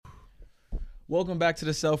Welcome back to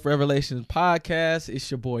the Self Revelations Podcast. It's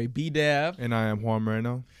your boy Bdab. And I am Juan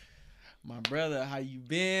Moreno. My brother, how you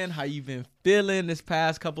been? How you been feeling this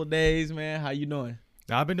past couple days, man? How you doing?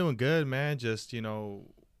 I've been doing good, man. Just,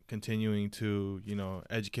 continuing to,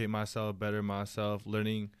 educate myself, better myself,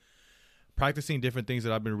 practicing different things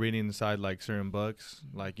that I've been reading inside, like certain books,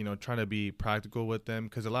 like, trying to be practical with them.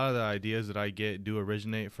 Because a lot of the ideas that I get do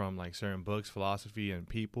originate from, like, certain books, philosophy, and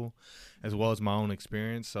people, as well as my own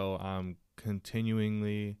experience. So I'm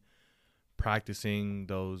continually practicing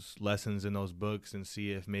those lessons in those books and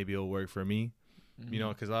see if maybe it'll work for me.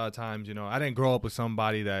 Because a lot of times, I didn't grow up with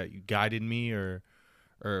somebody that guided me or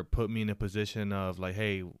put me in a position of like,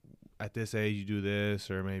 hey, at this age you do this,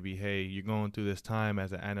 or maybe, hey, you're going through this time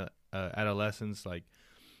as an adolescence, like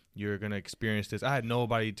you're gonna experience this. I had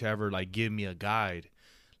nobody to ever like give me a guide,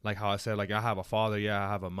 like how I said, like I have a father, I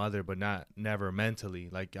have a mother, but never mentally.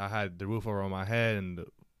 Like I had the roof over my head and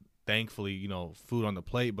thankfully, food on the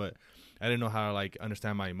plate, but I didn't know how to like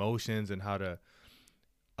understand my emotions and how to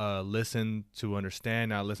listen to understand,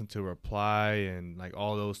 not listen to reply, and like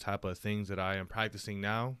all those type of things that I am practicing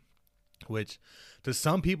now, which to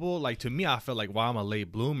some people, like to me, I feel like, wow, I'm a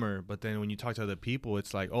late bloomer. But then when you talk to other people,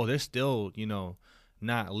 it's like, oh, they're still,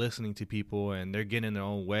 not listening to people, and they're getting in their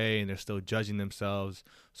own way, and they're still judging themselves.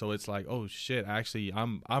 So it's like, oh shit, actually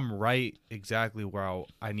I'm right exactly where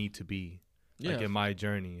I need to be, like in my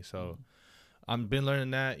journey. So I've been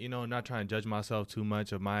learning that, not trying to judge myself too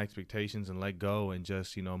much of my expectations and let go and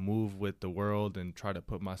just, move with the world and try to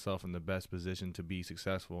put myself in the best position to be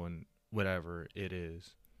successful in whatever it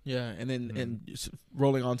is. Yeah, and then and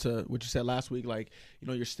rolling on to what you said last week, like,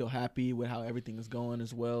 you're still happy with how everything is going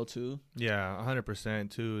as well, too. Yeah, 100%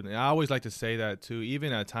 too. And I always like to say that too,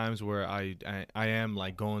 even at times where I am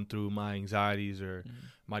like going through my anxieties or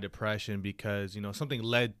my depression, because, something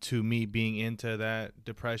led to me being into that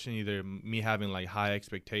depression, either me having like high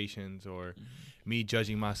expectations or me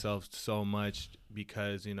judging myself so much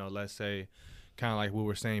because, let's say, kind of like we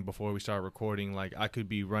were saying before we started recording, like I could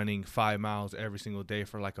be running 5 miles every single day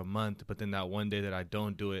for like a month, but then that one day that I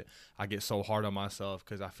don't do it, I get so hard on myself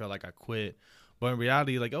because I feel like I quit. But in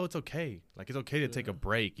reality, like, oh, it's okay. Like, it's okay to take a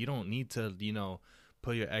break. You don't need to,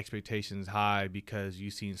 put your expectations high because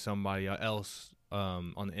you've seen somebody else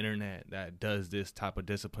on the internet that does this type of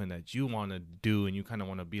discipline that you want to do, and you kind of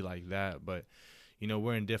want to be like that. But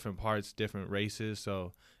we're in different parts, different races,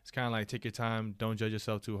 so it's kind of like take your time, don't judge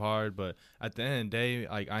yourself too hard. But at the end of the day,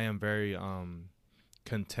 like I am very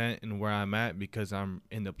content in where I'm at because I'm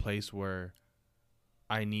in the place where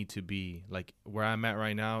I need to be. Like where I'm at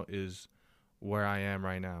right now is where I am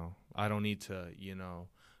right now. I don't need to,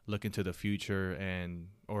 look into the future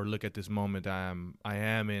or look at this moment that I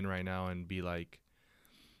am in right now and be like,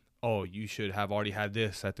 oh, you should have already had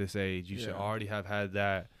this at this age. You should already have had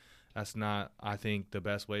that. That's not, I think, the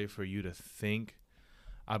best way for you to think.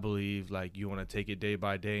 I believe, like, you want to take it day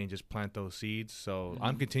by day and just plant those seeds. So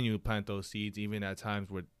I'm continuing to plant those seeds even at times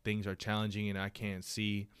where things are challenging and I can't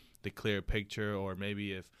see the clear picture, or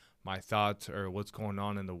maybe if my thoughts or what's going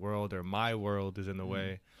on in the world or my world is in the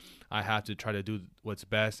way. I have to try to do what's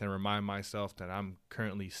best and remind myself that I'm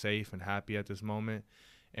currently safe and happy at this moment,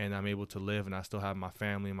 and I'm able to live, and I still have my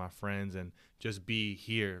family and my friends, and just be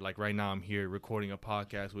here. Like right now I'm here recording a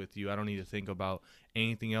podcast with you. I don't need to think about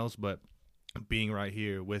anything else but being right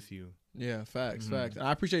here with you. Yeah, facts. And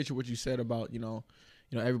I appreciate what you said about,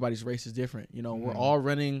 everybody's race is different. We're all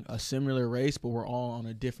running a similar race, but we're all on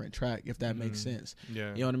a different track, if that makes sense.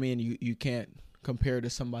 Yeah. You know what I mean? You can't compare to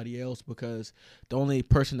somebody else because the only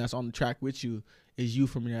person that's on the track with you is you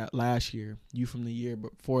from last year, you from the year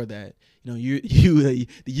before that, you the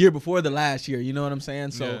year before the last year, you know what I'm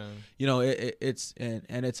saying? So, it's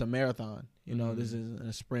it's a marathon, this isn't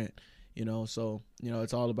a sprint, so,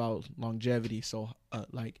 it's all about longevity. So,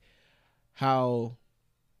 like, how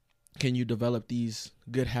can you develop these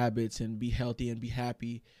good habits and be healthy and be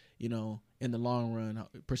happy, in the long run?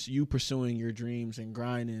 You pursuing your dreams and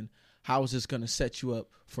grinding, how is this going to set you up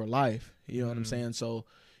for life? You know what I'm saying? So,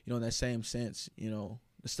 in that same sense, the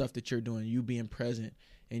stuff that you're doing, you being present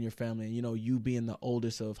in your family, and, you being the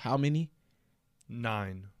oldest of how many?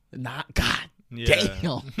 9. Not God. Yeah.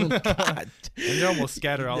 Damn. God. And they're almost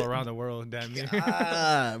scattered all around the world, damn near.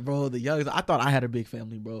 God, bro, the youngest. I thought I had a big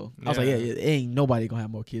family, bro. I was like, ain't nobody gonna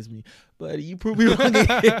have more kids than me. But you prove me wrong.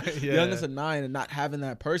 Youngest of 9, and not having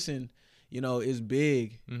that person, is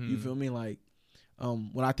big. You feel me? Like,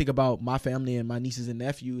 when I think about my family and my nieces and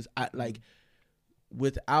nephews, I like,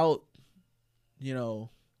 without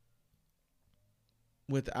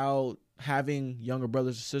having younger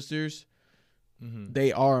brothers or sisters,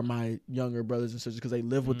 they are my younger brothers and sisters because they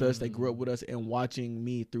live with us, they grew up with us, and watching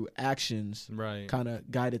me through actions kind of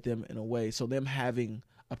guided them in a way. So them having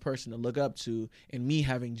a person to look up to, and me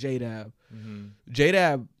having Bdab.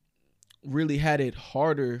 Bdab really had it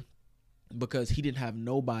harder because he didn't have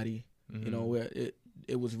nobody. You know,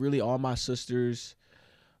 it was really all my sisters,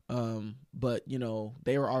 but you know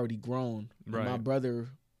they were already grown. Right. My brother,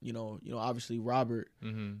 you know, obviously Robert,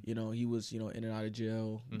 you know, he was, you know, in and out of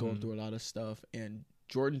jail, going through a lot of stuff, and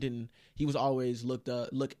Jordan he was always looked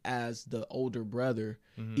as the older brother,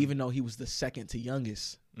 even though he was the second to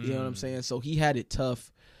youngest. You know what I'm saying? So he had it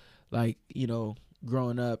tough, like, you know,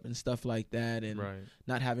 growing up and stuff like that, and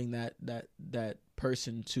not having that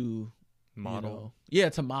person to model. You know,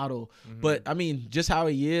 to model. But I mean, just how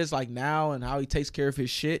he is like now and how he takes care of his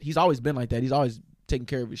shit. He's always been like that. He's always taking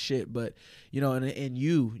care of his shit. But you know, and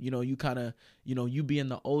you know, you kind of, you know, you being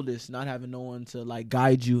the oldest, not having no one to like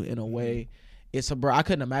guide you in a way. Bro, I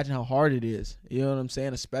couldn't imagine how hard it is. You know what I'm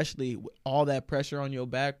saying? Especially with all that pressure on your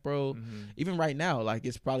back, bro. Even right now, like,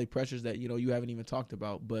 it's probably pressures that, you know, you haven't even talked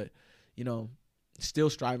about. But, you know, still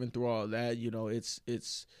striving through all that, you know, it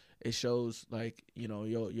shows, like, you know,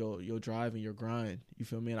 your drive and your grind. You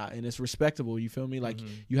feel me? And it's respectable. You feel me? Like,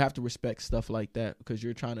 you have to respect stuff like that because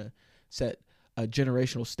you're trying to set a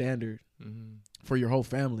generational standard for your whole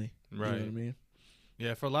family. Right. You know what I mean?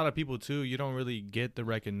 Yeah, for a lot of people too, you don't really get the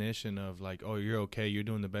recognition of like, oh, you're okay, you're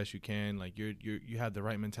doing the best you can, like you have the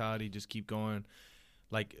right mentality, just keep going.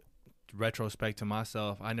 Like, retrospect to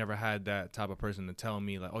myself, I never had that type of person to tell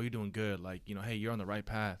me like, oh, you're doing good, like, you know, hey, you're on the right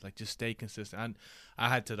path, like, just stay consistent. I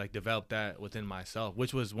had to like develop that within myself,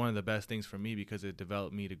 which was one of the best things for me because it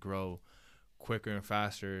developed me to grow quicker and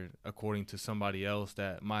faster according to somebody else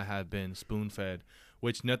that might have been spoon-fed,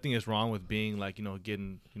 which nothing is wrong with being like, you know,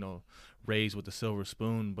 getting, you know, raised with a silver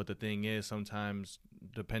spoon. But the thing is, sometimes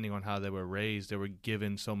depending on how they were raised, they were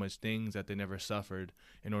given so much things that they never suffered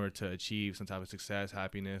in order to achieve some type of success,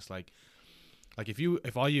 happiness. Like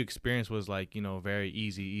if all you experience was like, you know, very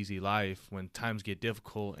easy life, when times get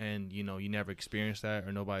difficult and, you know, you never experienced that,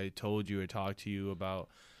 or nobody told you or talked to you about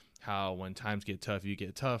how when times get tough, you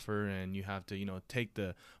get tougher, and you have to, you know, take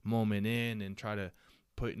the moment in and try to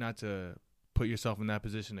not to put yourself in that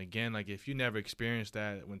position again. Like, if you never experienced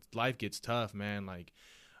that, when life gets tough, man, like,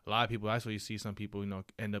 a lot of people, that's why you see some people, you know,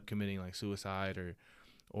 end up committing like suicide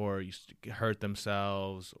or you hurt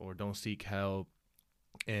themselves or don't seek help.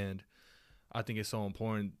 And I think it's so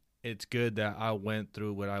important. It's good that I went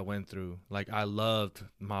through what I went through. Like, I loved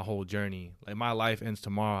my whole journey. Like, my life ends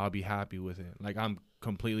tomorrow, I'll be happy with it. Like, I'm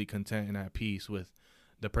completely content and at peace with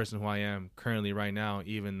the person who I am currently right now,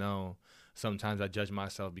 even though sometimes I judge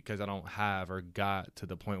myself because I don't have or got to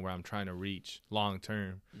the point where I'm trying to reach long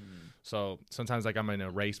term. So sometimes, like, I'm in a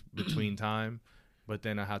race between time, but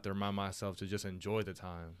then I have to remind myself to just enjoy the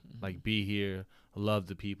time, like, be here, love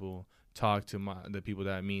the people, talk to the people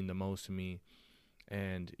that mean the most to me,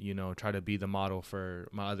 and, you know, try to be the model for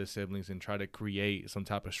my other siblings and try to create some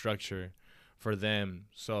type of structure for them.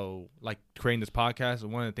 So, like, creating this podcast,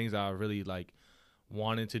 one of the things that I really like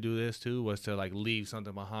wanted to do this too was to like leave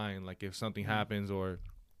something behind. Like, if something happens or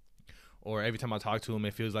every time I talk to them,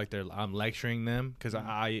 it feels like I'm lecturing them, because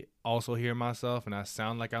I also hear myself and I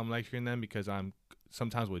sound like I'm lecturing them because I'm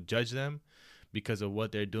sometimes would judge them because of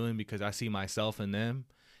what they're doing, because I see myself in them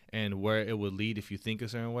and where it would lead if you think a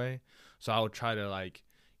certain way. So I would try to, like,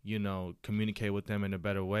 you know, communicate with them in a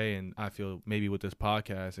better way. And I feel maybe with this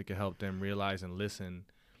podcast, it could help them realize and listen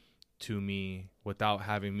to me without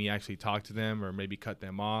having me actually talk to them or maybe cut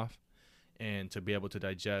them off, and to be able to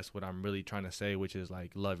digest what I'm really trying to say, which is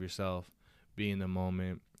like, love yourself, be in the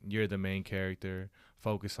moment, you're the main character,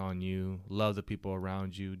 focus on you, love the people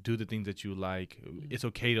around you, do the things that you like. It's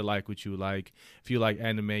okay to like what you like. If you like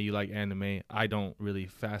anime, you like anime. I don't really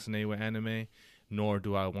fascinate with anime, nor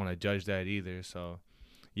do I want to judge that either. So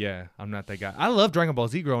yeah, I'm not that guy. I love Dragon Ball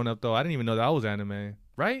Z growing up though. I didn't even know that was anime,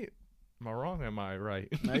 right? Am I wrong or am I right?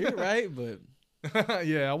 No, you're right, but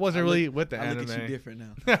yeah, I wasn't really with the anime. I look at you different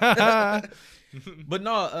now. But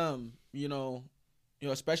no, you know,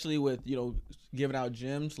 especially with, you know, giving out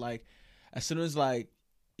gems, like, as soon as, like,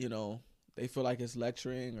 you know, they feel like it's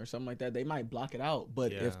lecturing or something like that, they might block it out.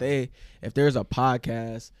 But if there's a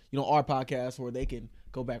podcast, you know, our podcast, where they can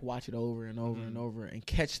go back, watch it over and over and over and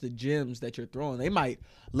catch the gems that you're throwing, they might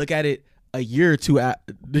look at it a year or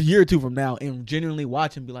two from now and genuinely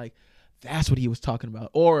watch and be like, that's what he was talking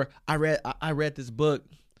about. Or I read this book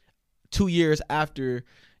 2 years after,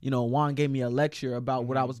 Juan gave me a lecture about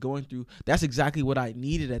what I was going through. That's exactly what I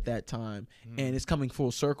needed at that time. And it's coming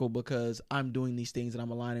full circle because I'm doing these things and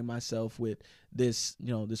I'm aligning myself with this,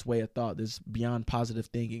 this way of thought, this beyond positive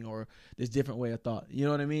thinking, or this different way of thought. You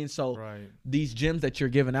know what I mean? So these gems that you're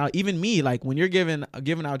giving out, even me, like when you're giving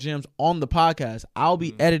out gems on the podcast, I'll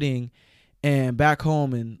be editing and back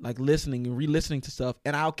home and like listening and re-listening to stuff,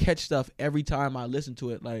 and I'll catch stuff every time I listen to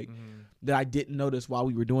it, like that I didn't notice while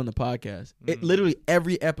we were doing the podcast. It literally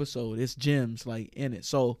every episode, it's gems like in it.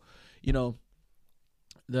 So,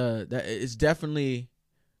 that it's definitely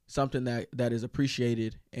something that is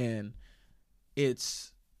appreciated, and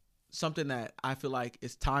it's something that I feel like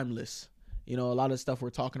is timeless. A lot of stuff we're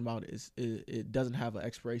talking about it doesn't have an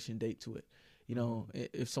expiration date to it.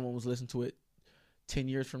 If someone was listening to it 10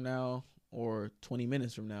 years from now or 20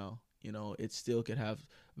 minutes from now, it still could have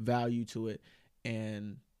value to it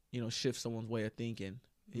and, shift someone's way of thinking.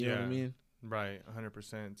 You know what I mean? Right.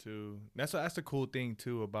 100% too. That's the cool thing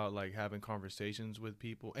too about like having conversations with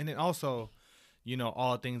people. And then also,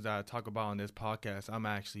 all the things that I talk about on this podcast, I'm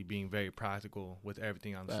actually being very practical with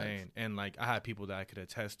everything I'm saying. And like, I have people that I could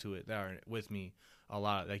attest to it that are with me a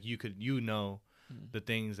lot. Like the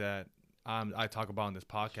things that I talk about on this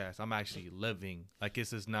podcast, I'm actually living. Like,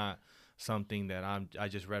 this is not something that I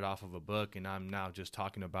just read off of a book and I'm now just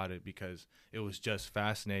talking about it because it was just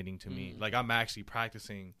fascinating to me. Like, I'm actually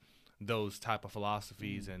practicing those type of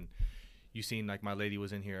philosophies. And you seen, like, my lady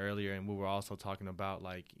was in here earlier and we were also talking about,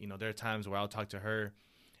 like, there are times where I'll talk to her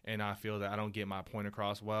and I feel that I don't get my point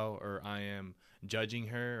across well, or I am judging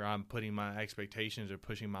her, or I'm putting my expectations or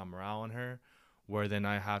pushing my morale on her, where then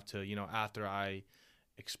I have to, after I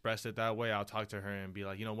express it that way, I'll talk to her and be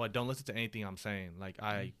like, what, don't listen to anything I'm saying. Like,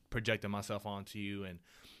 I projected myself onto you and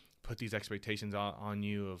put these expectations on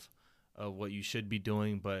you of what you should be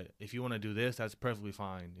doing. But if you want to do this, that's perfectly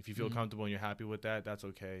fine. If you feel comfortable and you're happy with that, that's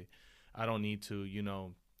okay. I don't need to,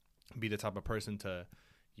 be the type of person to,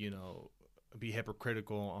 be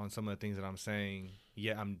hypocritical on some of the things that I'm saying.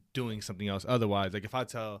 Yeah, I'm doing something else otherwise. Like, if I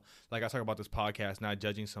talk about this podcast, not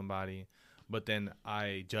judging somebody, but then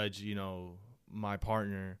I judge, my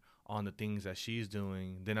partner on the things that she's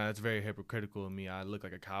doing, then that's very hypocritical of me. I look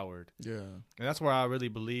like a coward. Yeah. And that's where I really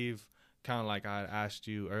believe, kind of like I asked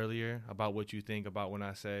you earlier about what you think about when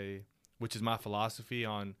I say, which is my philosophy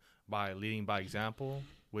on by leading by example,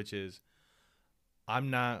 which is I'm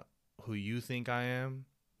not who you think I am.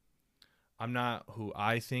 I'm not who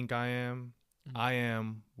I think I am. I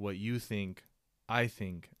am what you think I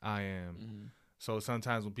am. So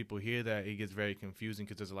sometimes when people hear that, it gets very confusing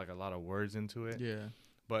because there's like a lot of words into it. Yeah.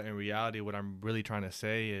 But in reality, what I'm really trying to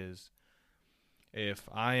say is, if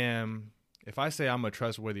I say I'm a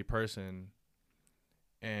trustworthy person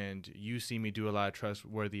and you see me do a lot of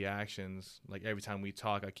trustworthy actions, like every time we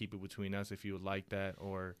talk, I keep it between us if you would like that,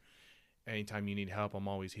 or anytime you need help, I'm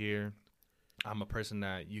always here. I'm a person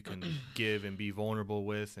that you can give and be vulnerable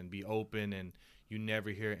with and be open, and you never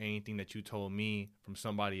hear anything that you told me from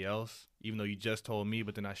somebody else, even though you just told me,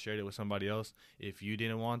 but then I shared it with somebody else. If you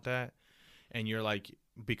didn't want that, and you're like,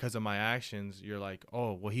 because of my actions, you're like,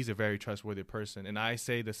 oh, well, he's a very trustworthy person. And I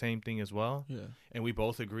say the same thing as well. Yeah. And we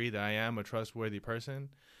both agree that I am a trustworthy person.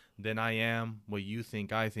 Then I am what you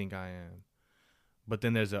think I am. But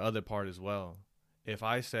then there's the other part as well. If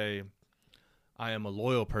I say I am a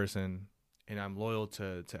loyal person, and I'm loyal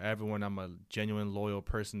to everyone, I'm a genuine loyal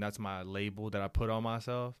person, that's my label that I put on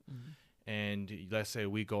myself. And let's say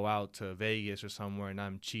we go out to Vegas or somewhere and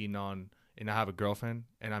I'm cheating on, and I have a girlfriend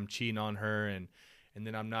and I'm cheating on her, and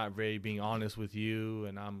then I'm not very being honest with you,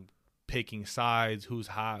 and I'm picking sides, who's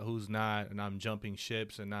hot, who's not, and I'm jumping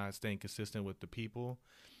ships and not staying consistent with the people.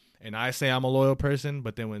 And I say I'm a loyal person,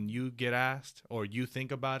 but then when you get asked or you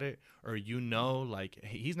think about it, or like,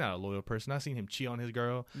 hey, he's not a loyal person. I've seen him cheat on his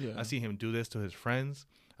girl. Yeah. I've seen him do this to his friends.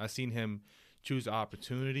 I've seen him choose an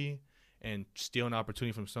opportunity and steal an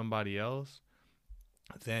opportunity from somebody else.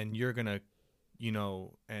 Then you're going to,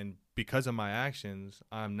 and because of my actions,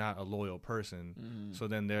 I'm not a loyal person. So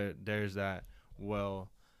then there's that,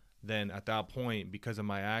 well, then at that point, because of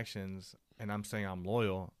my actions, and I'm saying I'm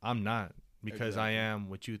loyal, I'm not. Because exactly. I am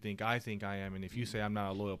what you think I am. And if you say I'm not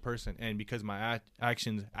a loyal person, and because my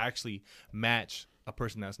actions actually match a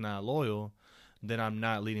person that's not loyal, then I'm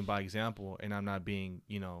not leading by example, and I'm not being,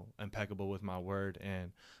 impeccable with my word,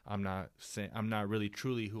 and I'm not really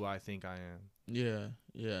truly who I think I am. Yeah.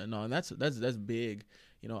 Yeah. No, and that's big.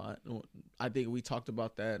 I think we talked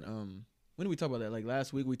about that. When did we talk about that? Like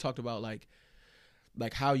last week we talked about like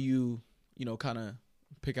how you, kind of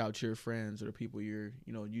pick out your friends or the people you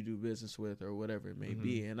do business with or whatever it may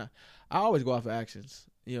be. And I always go off of actions.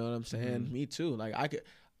 You know what I'm saying? Me too. Like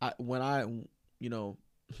when I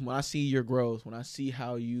when I see your growth, when I see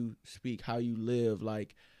how you speak, how you live,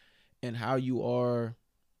 like, and how you are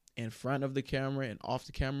in front of the camera and off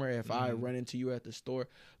the camera, if I run into you at the store,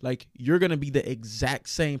 like, you're going to be the exact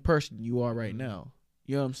same person you are right now.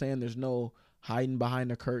 You know what I'm saying? There's no hiding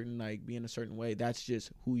behind the curtain, like being a certain way. That's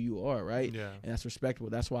just who you are, right? Yeah. And that's respectable.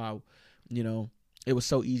 That's why, you know, it was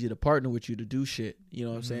so easy to partner with you to do shit. You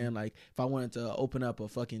know what I'm saying? Like, if I wanted to open up a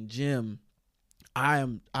fucking gym, I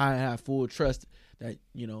have full trust that,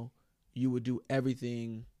 you know, you would do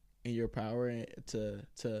everything in your power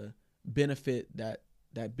to benefit that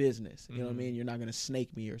business. You know what I mean? You're not going to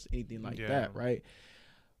snake me or anything like that, right?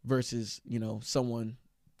 Versus, you know, someone,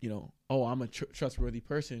 you know, oh, I'm a trustworthy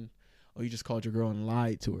person. Oh, you just called your girl and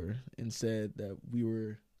lied to her and said that we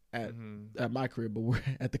were at my crib, but we're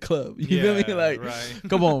at the club. You feel me? Like,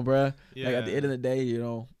 come on, bruh. Like, at the end of the day, you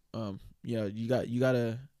know, you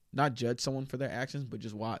gotta not judge someone for their actions, but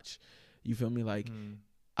just watch. You feel me? Like,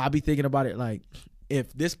 I'll be thinking about it, like,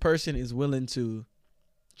 if this person is willing to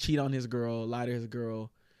cheat on his girl, lie to his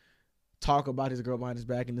girl, talk about his girl behind his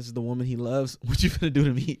back, and this is the woman he loves, what you finna do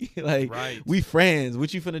to me? Like, we friends.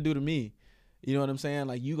 What you finna do to me? You know what I'm saying?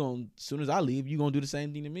 Like, you gon' as soon as I leave, you gonna do the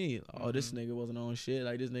same thing to me. Oh, this nigga wasn't on shit.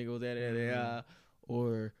 Like, this nigga was that.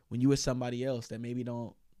 Or when you with somebody else that maybe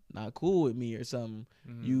not cool with me or something,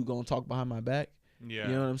 you gonna talk behind my back. Yeah.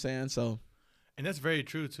 You know what I'm saying? So. And that's very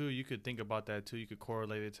true, too. You could think about that, too. You could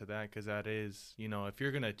correlate it to that, because that is, you know, if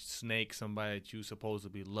you're going to snake somebody that you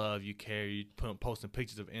supposedly love, you care, you posting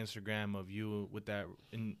pictures of Instagram of you with that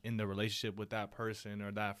in the relationship with that person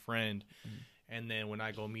or that friend, and then when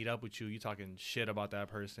I go meet up with you, you talking shit about that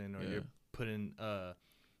person, or you're putting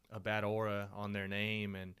a bad aura on their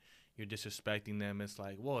name, and you're disrespecting them. It's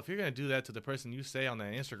like, well, if you're going to do that to the person you say on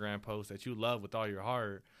that Instagram post that you love with all your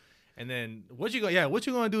heart, and then what you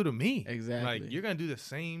gonna do to me? Exactly. Like, you're gonna do the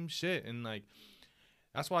same shit, and like,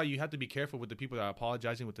 that's why you have to be careful with the people that are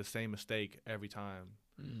apologizing with the same mistake every time.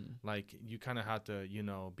 Like, you kind of have to, you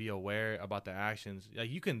know, be aware about the actions. Like,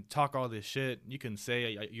 you can talk all this shit. You can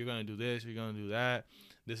say you're gonna do this, you're gonna do that.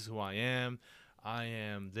 This is who I am. I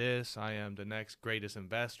am this. I am the next greatest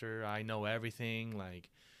investor. I know everything. Like,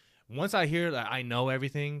 once I hear that I know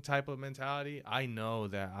everything type of mentality, I know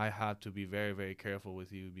that I have to be very, very careful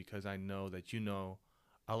with you, because I know that you know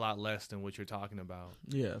a lot less than what you're talking about.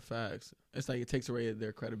 Yeah, facts. It's like it takes away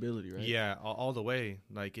their credibility, right? Yeah, all the way.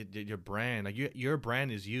 Like, your brand, like your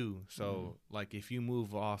brand is you. So like, if you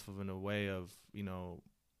move off of in a way of, you know,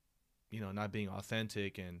 not being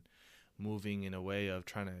authentic and moving in a way of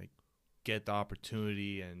trying to get the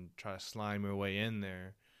opportunity and try to slime your way in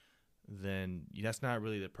there, then that's not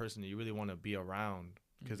really the person that you really want to be around,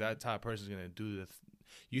 because that type of person is going to do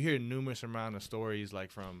you hear numerous amount of stories,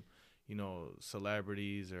 like, from, you know,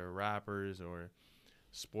 celebrities or rappers or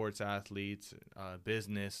sports athletes,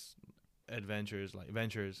 business ventures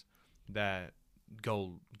that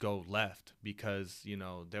go left because, you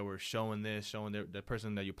know, they were showing the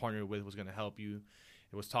person that you partnered with was going to help you.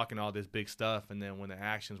 It was talking all this big stuff, and then when the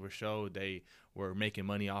actions were showed, they were making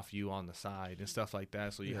money off you on the side and stuff like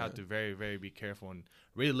that. So you have to very, very be careful and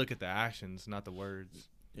really look at the actions, not the words.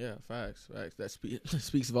 Yeah, facts. That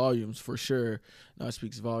speaks volumes for sure. No, it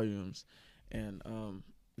speaks volumes, and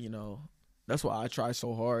you know, that's why I try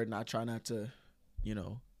so hard, and I try not to, you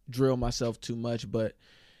know, drill myself too much. But,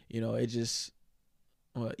 you know, it just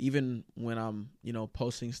even when I'm, you know,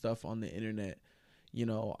 posting stuff on the internet, you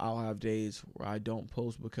know, I'll have days where I don't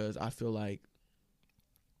post because I feel like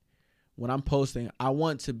when I'm posting, I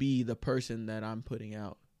want to be the person that I'm putting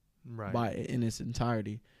out in its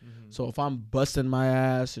entirety. So if I'm busting my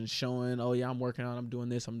ass and showing, oh yeah, I'm working on, I'm doing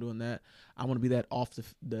this, I'm doing that, I want to be that off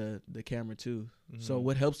the camera too. So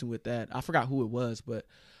what helps me with that, I forgot who it was, but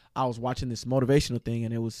I was watching this motivational thing,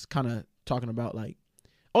 and it was kind of talking about, like,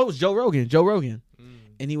 oh, it was Joe Rogan.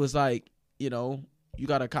 And he was like, you know, you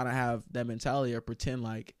got to kind of have that mentality or pretend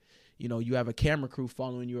like, you know, you have a camera crew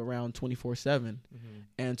following you around 24/7.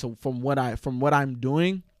 And so from what I'm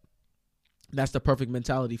doing, that's the perfect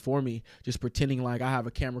mentality for me. Just pretending like I have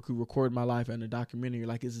a camera crew recording my life and a documentary,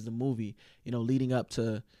 like this is a movie, you know, leading up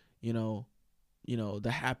to, you know,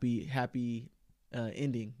 the happy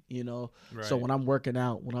ending, you know. So when I'm working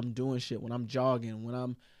out, when I'm doing shit, when I'm jogging, when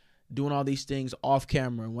I'm doing all these things off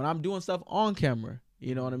camera, when I'm doing stuff on camera,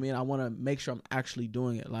 you know what I mean? I want to make sure I'm actually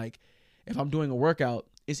doing it. Like, if I'm doing a workout,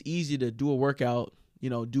 it's easy to do a workout, you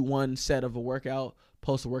know, do one set of a workout,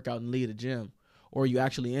 post a workout, and leave the gym. Or you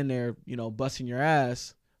actually in there, you know, busting your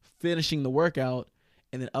ass, finishing the workout,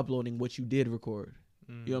 and then uploading what you did record.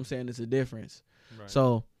 You know what I'm saying? It's a difference.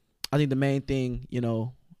 So I think the main thing, you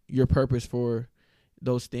know, your purpose for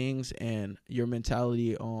those things and your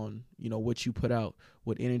mentality on, you know, what you put out,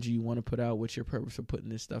 what energy you want to put out, what's your purpose for putting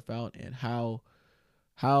this stuff out, and how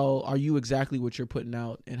are you exactly what you're putting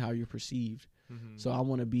out and how you're perceived. Mm-hmm. So I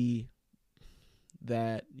want to be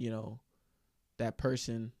that, you know, that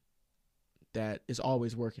person that is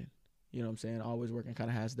always working. You know what I'm saying? Always working, kind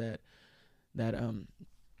of has that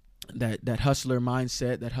hustler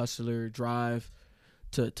mindset, that hustler drive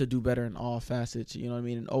to do better in all facets. You know what I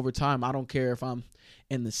mean? And over time, I don't care if I'm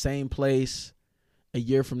in the same place a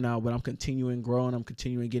year from now, but I'm continuing growing, I'm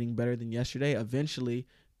continuing getting better than yesterday. Eventually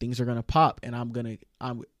things are gonna pop and I'm gonna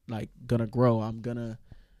grow. I'm gonna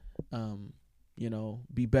you know,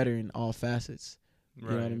 be better in all facets. You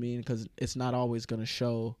know what I mean? Because it's not always gonna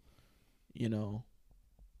show, you know,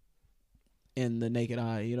 in the naked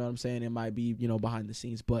eye. You know what I'm saying? It might be, you know, behind the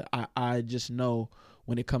scenes, but I just know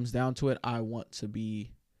when it comes down to it, I want to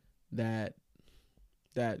be that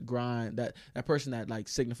grind, that person that like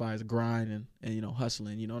signifies grind and you know,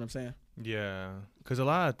 hustling. You know what I'm saying? Yeah, because a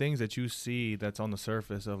lot of things that you see that's on the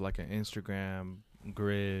surface of like an Instagram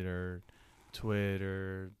grid or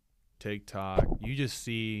Twitter, TikTok, you just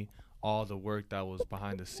see all the work that was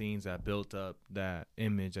behind the scenes that built up that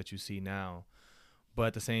image that you see now. But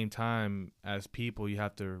at the same time, as people, you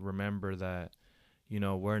have to remember that, you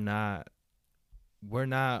know, we're not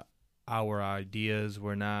our ideas.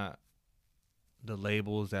 We're not the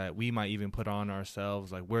labels that we might even put on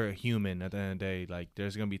ourselves. Like, we're a human at the end of the day. Like,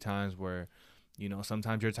 there's going to be times where, you know,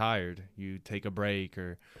 sometimes you're tired. You take a break,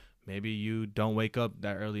 or maybe you don't wake up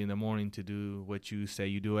that early in the morning to do what you say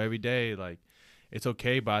you do every day. Like, it's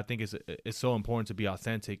okay, but I think it's so important to be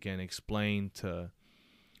authentic and explain to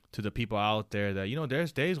the people out there that, you know,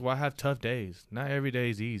 there's days where I have tough days. Not every day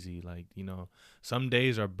is easy. Like, you know, some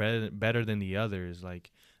days are better than the others.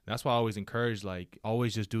 Like, that's why I always encourage, like,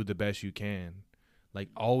 always just do the best you can. Like,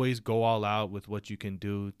 always go all out with what you can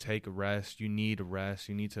do. Take a rest. You need a rest.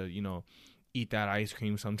 You need to, you know, eat that ice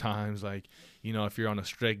cream sometimes. Like, you know, if you're on a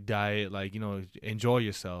strict diet, like, you know, enjoy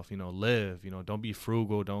yourself, you know, live, you know, don't be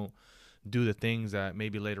frugal. Don't do the things that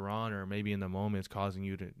maybe later on or maybe in the moment is causing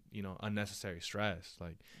you to, you know, unnecessary stress.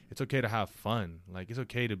 Like, it's okay to have fun. Like, it's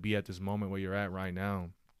okay to be at this moment where you're at right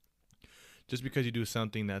now. Just because you do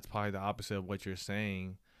something that's probably the opposite of what you're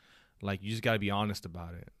saying, like, you just got to be honest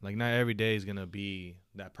about it. Like, not every day is going to be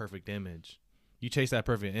that perfect image. You chase that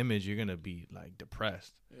perfect image, you're going to be, like,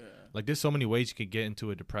 depressed. Yeah. Like, there's so many ways you could get into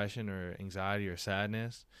a depression or anxiety or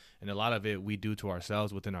sadness. And a lot of it we do to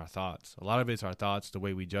ourselves within our thoughts. A lot of it's our thoughts, the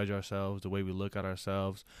way we judge ourselves, the way we look at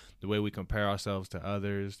ourselves, the way we compare ourselves to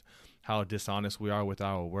others, how dishonest we are with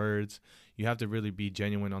our words. You have to really be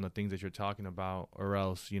genuine on the things that you're talking about, or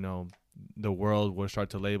else, you know, the world will start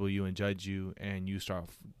to label you and judge you, and you start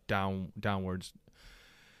downwards,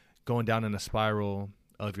 going down in a spiral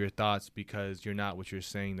of your thoughts because you're not what you're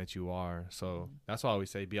saying that you are. So that's why I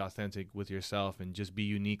always say, be authentic with yourself and just be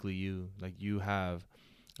uniquely you. Like, you have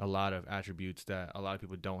a lot of attributes that a lot of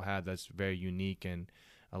people don't have that's very unique, and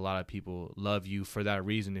a lot of people love you for that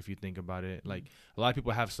reason. If you think about it, like, a lot of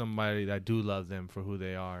people have somebody that do love them for who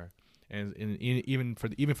they are. And even for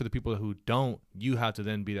the people who don't, you have to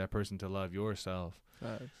then be that person to love yourself.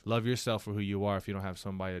 Nice. Love yourself for who you are if you don't have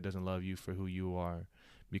somebody that doesn't love you for who you are,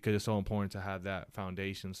 because it's so important to have that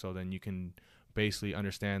foundation, so then you can basically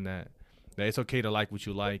understand that it's okay to like what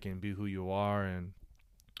you like and be who you are,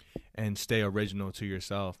 and stay original to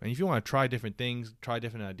yourself. And if you want to try different things, try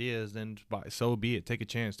different ideas, then so be it. Take a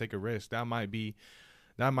chance, take a risk. That might be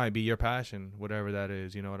your passion, whatever that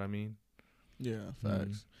is. You know what I mean? Yeah,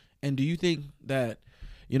 facts. And do you think that,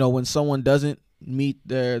 you know, when someone doesn't meet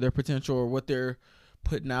their potential, or what they're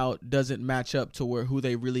putting out doesn't match up to who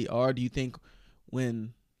they really are, do you think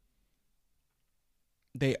when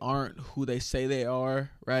they aren't who they say they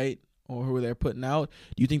are, right, or who they're putting out,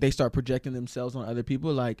 do you think they start projecting themselves on other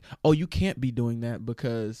people? Like, oh, you can't be doing that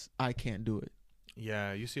because I can't do it.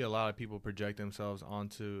 Yeah, you see a lot of people project themselves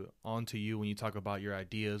onto you when you talk about your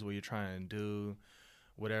ideas, what you're trying to do,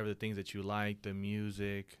 whatever the things that you like, the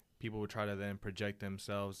music. People would try to then project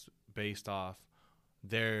themselves based off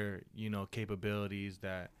their, you know, capabilities,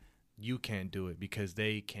 that you can't do it because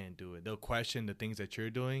they can't do it. They'll question the things that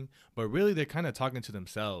you're doing, but really they're kind of talking to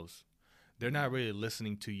themselves. They're not really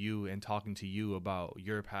listening to you and talking to you about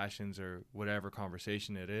your passions or whatever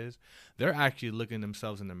conversation it is. They're actually looking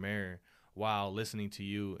themselves in the mirror while listening to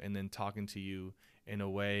you, and then talking to you in a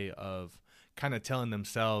way of kind of telling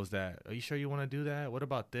themselves that, are you sure you want to do that? What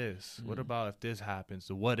about this? What about if this happens?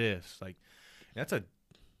 The what ifs. Like, that's a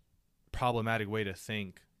problematic way to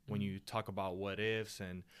think when you talk about what ifs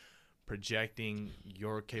and projecting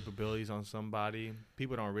your capabilities on somebody.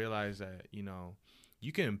 People don't realize that, you know,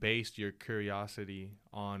 you can base your curiosity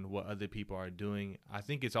on what other people are doing. I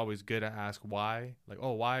think it's always good to ask why. Like,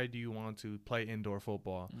 oh, why do you want to play indoor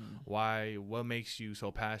football? Why? What makes you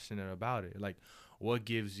so passionate about it? Like, what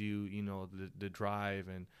gives you, you know, the drive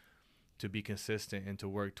and to be consistent and to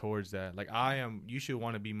work towards that? Like, you should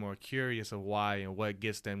want to be more curious of why and what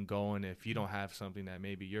gets them going if you don't have something that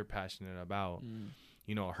maybe you're passionate about.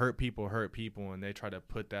 You know, hurt people, and they try to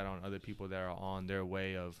put that on other people that are on their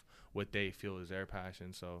way of what they feel is their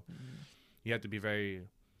passion. So you have to be very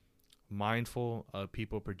mindful of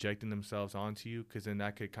people projecting themselves onto you, because then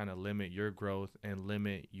that could kind of limit your growth and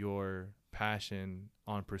limit your passion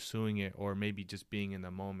on pursuing it, or maybe just being in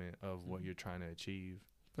the moment of what you're trying to achieve.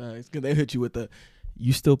 It's good they hit you with the,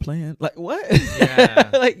 you still playing? Like, what? Yeah.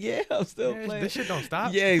 Like, yeah, I'm still playing. This shit don't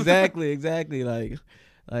stop. Yeah, exactly. Like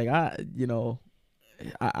I, you know,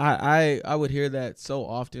 I would hear that so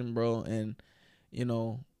often, bro. And, you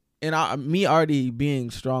know, and me already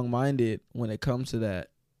being strong-minded when it comes to that,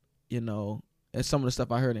 you know, and some of the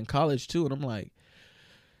stuff I heard in college too. And I'm like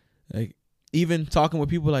even talking with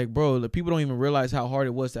people, like, bro, the people don't even realize how hard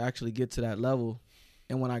it was to actually get to that level.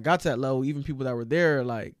 And when I got to that level, even people that were there,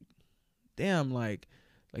 like, damn, like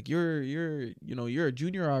you're you know, you're a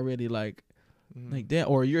junior already, like damn,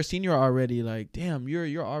 or you're a senior already, like, damn,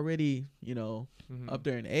 you're already, you know, up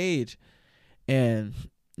there in age. And,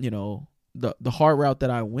 you know, the hard route that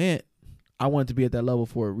I went, I wanted to be at that level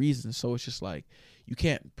for a reason. So it's just like, you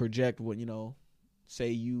can't project what, you know, say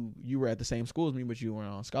you were at the same school as me, but you were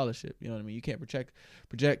on scholarship. You know what I mean? You can't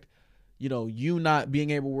project, you know, you not being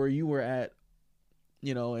able where you were at,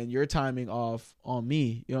 you know, and your timing off on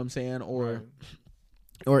me, you know what I'm saying? Or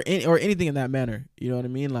anything in that manner. You know what I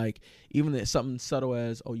mean? Like, even that something subtle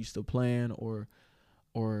as, oh, you still playing, or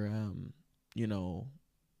you know,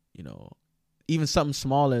 even something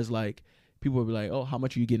small as, like, people will be like, oh, how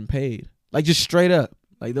much are you getting paid? Like, just straight up.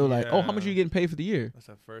 Like, they're like, oh, how much are you getting paid for the year? That's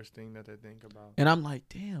the first thing that they think about. And I'm like,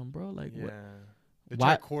 damn, bro. Like, what? They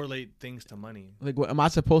try to correlate things to money. Like, what am I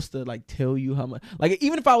supposed to, like, tell you how much? Like,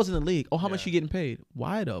 even if I was in the league, oh, how much you getting paid?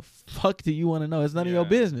 Why the fuck do you want to know? It's none of your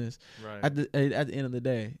business. Right. At the end of the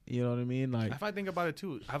day, you know what I mean? Like, if I think about it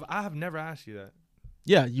too, I have never asked you that.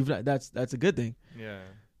 Yeah, that's a good thing. Yeah.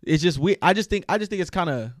 It's just weird. I just think it's kind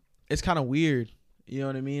of weird. You know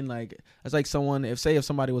what I mean? Like, it's like someone, if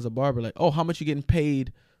somebody was a barber, like, oh, how much you getting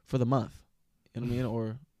paid for the month? You know what I mean?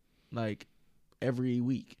 Or, like, every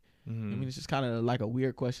week. I mean, it's just kind of like a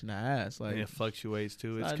weird question to ask. Like, and it fluctuates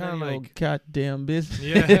too. It's kind of like goddamn business.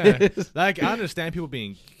 Yeah. Like, I understand people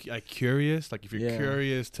being, like, curious. Like, if you're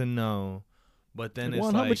curious to know, but then it's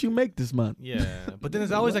like, how much you make this month? Yeah. But then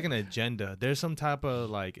there's always like an agenda. There's some type of,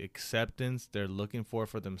 like, acceptance they're looking for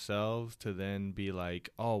themselves to then be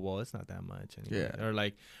like, oh, well, it's not that much anyway. Or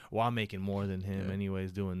like, well, I'm making more than him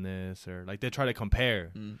anyways doing this. Or like, they try to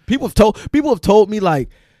compare. People have told me like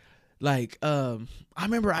I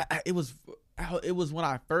remember it was when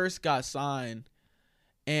I first got signed,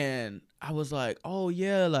 and I was like, oh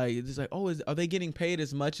yeah, like, it's like, oh, are they getting paid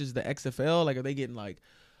as much as the XFL? Like, are they getting like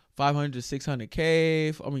 500 to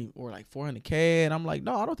 600K? I mean, or like 400K? And I'm like,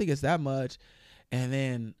 no, I don't think it's that much. And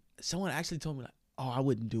then someone actually told me, like, oh, I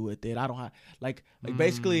wouldn't do it then. I don't have like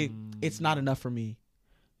basically it's not enough for me.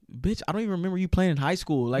 Bitch, I don't even remember you playing in high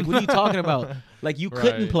school. Like, what are you talking about? Like, you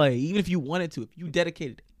couldn't play, even if you wanted to. If you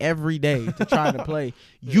dedicated every day to trying to play,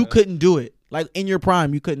 you couldn't do it. Like, in your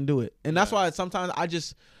prime, you couldn't do it. And that's why sometimes I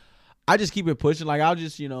just keep it pushing. Like, I'll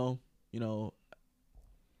just, you know,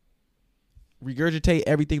 regurgitate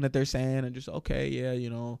everything that they're saying and just, okay, yeah, you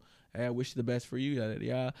know, hey, I wish you the best for you.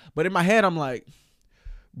 Yeah. But in my head, I'm like,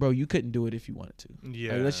 bro, you couldn't do it if you wanted to.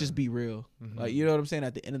 Yeah. Like, let's just be real. Like, you know what I'm saying?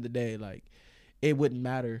 At the end of the day, like, it wouldn't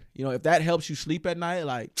matter. You know, if that helps you sleep at night,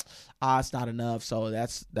 like, it's not enough. So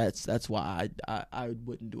that's why I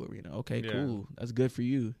wouldn't do it. You know, okay, cool. That's good for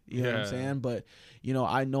you. You know what I'm saying? But, you know,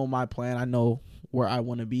 I know my plan. I know where I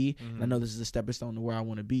want to be. And I know this is a stepping stone to where I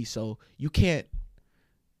want to be. So you can't,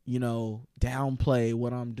 you know, downplay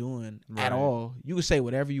what I'm doing at all. You can say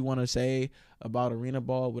whatever you want to say about arena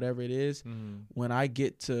ball, whatever it is. When I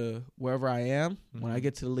get to wherever I am, when I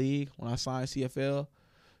get to the league, when I sign CFL,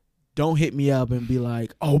 don't hit me up and be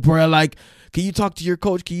like, oh, bro, like, can you talk to your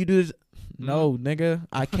coach? Can you do this? No, nigga,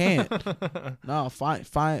 I can't. No,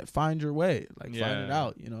 find your way. Like, find it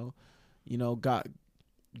out, you know.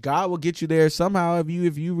 God will get you there somehow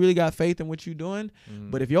if you really got faith in what you're doing.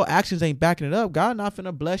 But if your actions ain't backing it up, God not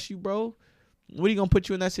finna bless you, bro. What are you gonna put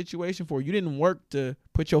you in that situation for? You didn't work to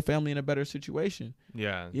put your family in a better situation.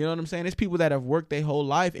 Yeah. You know what I'm saying? There's people that have worked their whole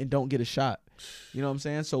life and don't get a shot. You know what I'm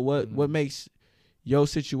saying? So what makes your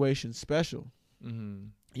situation special?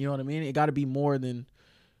 You know what I mean? It got to be more than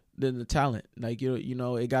than the talent. Like,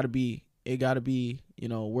 it gotta be,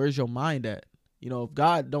 where's your mind at? If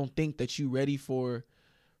God don't think that you ready for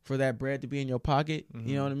that bread to be in your pocket,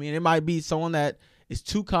 you know what I mean? It might be someone that is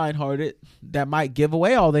too kind-hearted that might give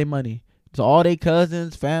away all their money to all their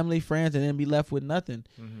cousins, family, friends, and then be left with nothing.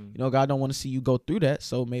 God don't want to see you go through that,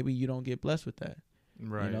 so maybe you don't get blessed with that.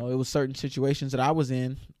 Right. It was certain situations that I was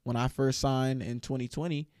in when I first signed in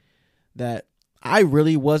 2020 that I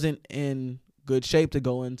really wasn't in good shape to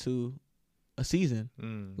go into a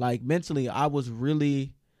season. Like, mentally, I was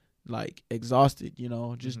really like exhausted,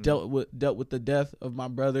 just dealt with the death of my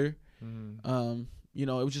brother. It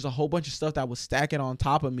was just a whole bunch of stuff that was stacking on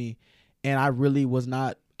top of me, and I really was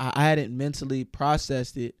not, I hadn't mentally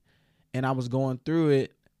processed it, and I was going through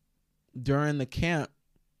it during the camp,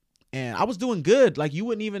 and I was doing good. Like, you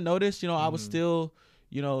wouldn't even notice, I was still,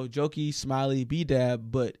 jokey, smiley,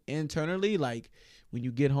 Bdab, but internally, like, when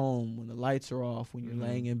you get home, when the lights are off, when you're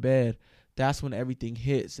laying in bed, that's when everything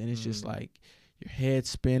hits, and it's just like your head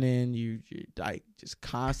spinning, you're like just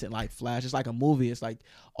constant like flash. It's like a movie. It's like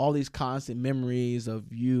all these constant memories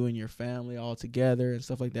of you and your family all together and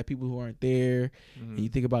stuff like that. People who aren't there, and you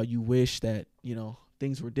think about, you wish that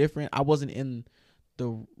things were different. I wasn't in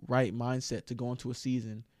the right mindset to go into a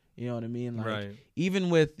season. You know what I mean? Like, right. Even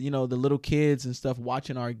with the little kids and stuff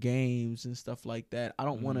watching our games and stuff like that, I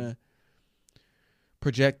don't want to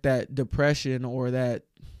project that depression or that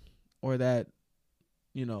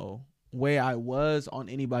way I was on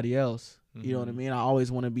anybody else. You know what I mean? I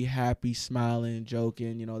always want to be happy, smiling,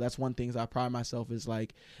 joking. That's one thing I pride myself is,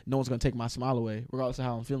 like, no one's gonna take my smile away, regardless of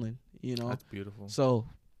how I'm feeling. That's beautiful. So,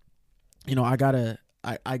 I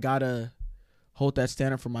gotta hold that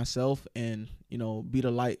standard for myself and be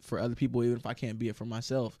the light for other people, even if I can't be it for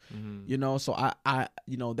myself. So I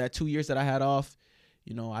that 2 years that I had off,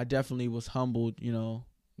 I definitely was humbled.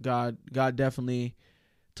 God definitely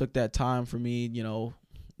took that time for me.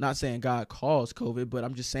 Not saying God caused COVID, but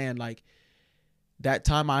I'm just saying, like, that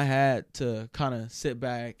time I had to kind of sit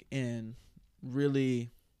back and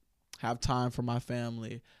really have time for my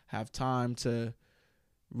family, have time to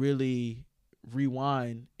really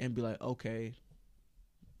rewind and be like, okay,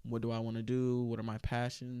 what do I want to do? What are my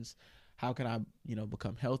passions? How can I,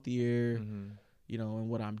 become healthier, in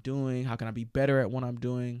what I'm doing? How can I be better at what I'm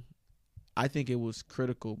doing? I think it was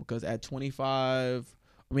critical because at 25,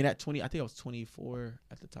 at 20, I think I was 24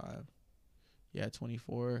 at the time. Yeah,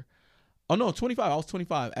 24. Oh, no, 25. I was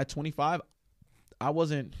 25. At 25, I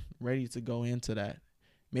wasn't ready to go into that.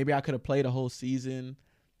 Maybe I could have played a whole season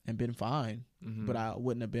and been fine, but I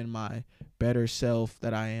wouldn't have been my better self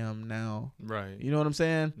that I am now. Right. You know what I'm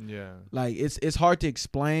saying? Yeah. Like, it's hard to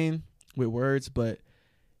explain with words, but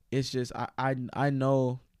it's just I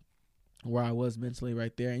know where I was mentally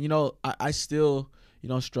right there. And, I still,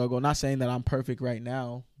 struggle. Not saying that I'm perfect right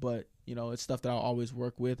now, but, it's stuff that I'll always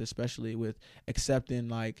work with, especially with accepting,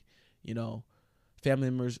 like, family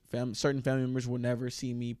members, certain family members will never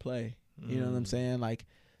see me play. You know what I'm saying? Like,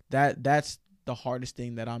 that's the hardest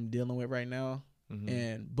thing that I'm dealing with right now.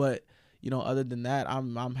 But, other than that,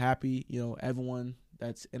 I'm happy, everyone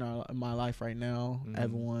that's in my life right now,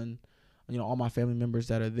 everyone, all my family members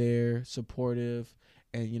that are there, supportive,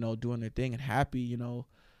 and doing their thing and happy,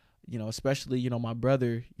 especially my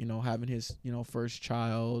brother, having his first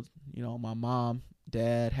child, my mom,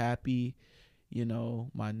 dad happy,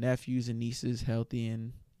 my nephews and nieces healthy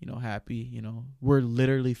and happy. We're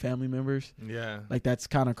literally family members. Yeah, like, that's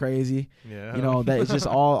kind of crazy. Yeah, that it's just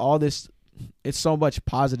all this. It's so much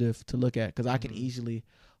positive to look at because I can easily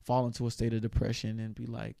fall into a state of depression and be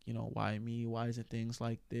like, why me? Why isn't things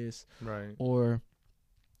like this? Right. Or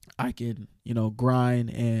I can, grind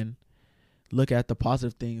and look at the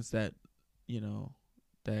positive things that,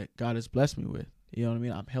 that God has blessed me with. You know what I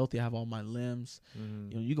mean? I'm healthy. I have all my limbs.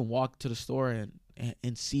 You can walk to the store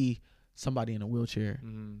and see somebody in a wheelchair.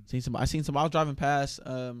 I was driving past,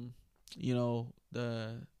 the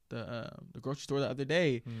grocery store the other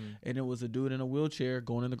day, and it was a dude in a wheelchair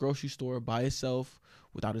going in the grocery store by himself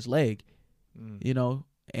without his leg. And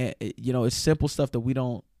it's simple stuff that we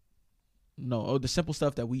don't know, or the simple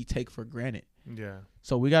stuff that we take for granted. Yeah.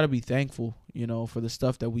 So we got to be thankful, for the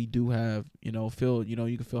stuff that we do have. Feel, you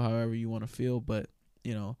can feel however you want to feel, but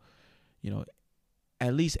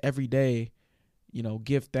at least every day,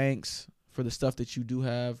 give thanks for the stuff that you do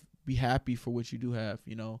have. Be happy for what you do have.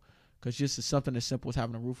 Because just it's something as simple as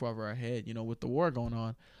having a roof over our head. With the war going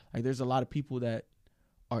on, like, there's a lot of people that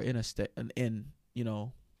are in a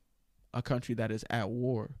country that is at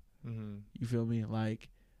war. You feel me? Like,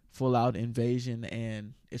 full out invasion,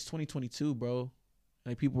 and it's 2022, bro.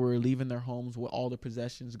 Like, people were leaving their homes with all their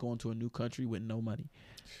possessions, going to a new country with no money.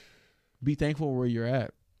 Be thankful where you're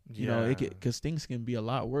at. you know, because things can be a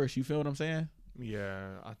lot worse. You feel what I'm saying? Yeah,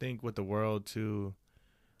 I think with the world too,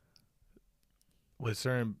 with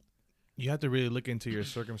certain, you have to really look into your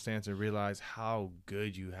circumstance and realize how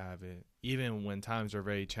good you have it. Even when times are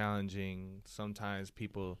very challenging, sometimes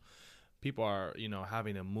people are, you know,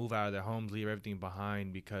 having to move out of their homes, leave everything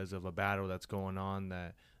behind because of a battle that's going on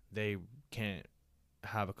that they can't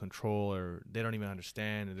have a control, or they don't even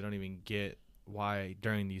understand, and they don't even get why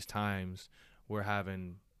during these times we're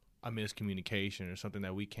having a miscommunication or something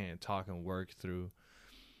that we can't talk and work through.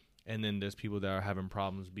 And then there's people that are having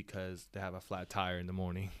problems because they have a flat tire in the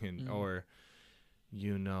morning, and or,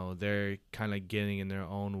 you know, they're kind of getting in their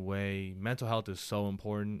own way. Mental health is so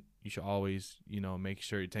important. You should always, you know, make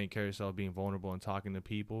sure you take care of yourself, being vulnerable and talking to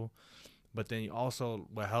people. But then you also,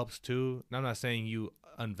 what helps too, and I'm not saying you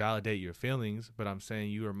invalidate your feelings, but I'm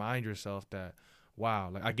saying you remind yourself that,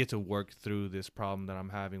 wow, like I get to work through this problem that I'm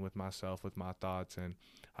having with myself, with my thoughts, and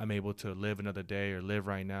I'm able to live another day or live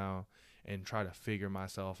right now and try to figure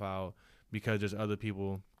myself out, because there's other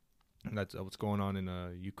people, and that's what's going on in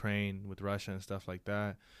Ukraine with Russia and stuff like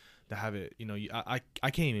that, that have it, you know, I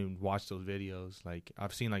can't even watch those videos. Like,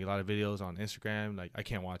 I've seen like a lot of videos on Instagram. Like, I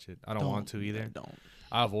can't watch it. I don't want to either.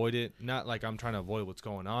 I avoid it. Not like I'm trying to avoid what's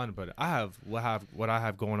going on, but I have what I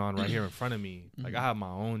have going on right here in front of me. Like, I have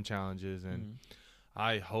my own challenges, and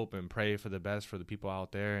I hope and pray for the best for the people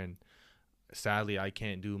out there. And sadly, I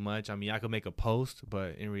can't do much. I mean, I could make a post,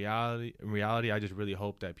 but in reality, I just really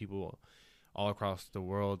hope that people all across the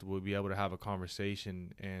world will be able to have a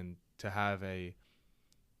conversation and to have a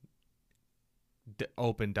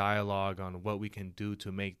open dialogue on what we can do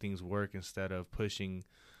to make things work, instead of pushing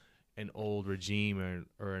an old regime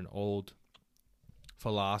or an old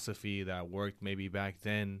philosophy that worked maybe back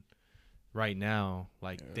then. Right now,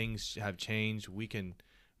 like, things have changed. We can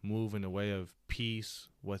move in a way of peace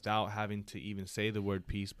without having to even say the word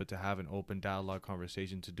peace, but to have an open dialogue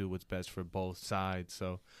conversation to do what's best for both sides.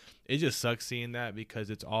 So it just sucks seeing that, because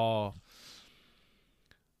it's all,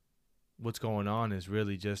 what's going on is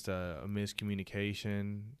really just a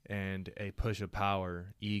miscommunication and a push of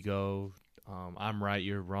power, ego, I'm right,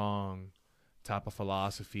 you're wrong type of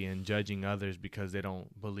philosophy, and judging others because they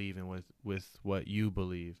don't believe in with what you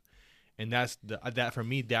believe. And that's that for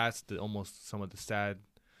me, that's almost one of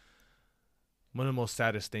the most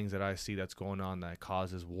saddest things that I see that's going on that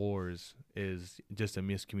causes wars, is just a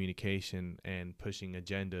miscommunication and pushing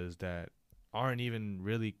agendas that aren't even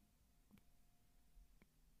really,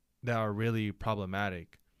 that are really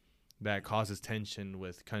problematic, that causes tension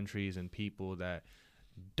with countries and people that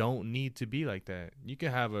don't need to be like that. You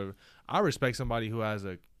can have I respect somebody who has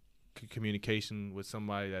a communication with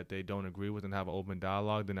somebody that they don't agree with and have an open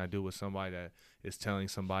dialogue than I do with somebody that is telling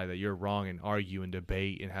somebody that you're wrong and argue and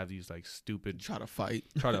debate and have these like stupid try to fight.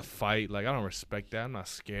 Like, I don't respect that. I'm not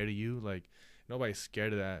scared of you. Like, nobody's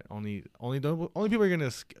scared of that. The only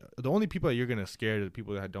people that you're gonna scare are the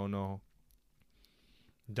people that don't know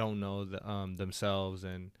themselves,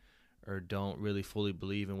 and or don't really fully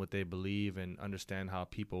believe in what they believe and understand how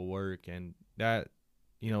people work. And that,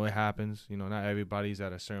 you know, it happens. You know, not everybody's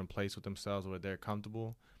at a certain place with themselves where they're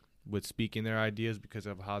comfortable with speaking their ideas because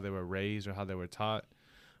of how they were raised or how they were taught.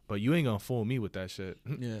 But you ain't gonna fool me with that shit.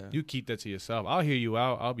 Yeah. You keep that to yourself. I'll hear you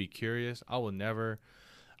out. I'll be curious. I will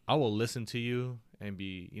listen to you and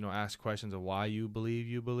be, you know, ask questions of why you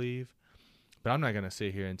believe. But I'm not going to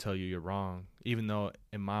sit here and tell you you're wrong, even though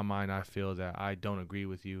in my mind I feel that I don't agree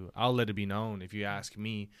with you. I'll let it be known if you ask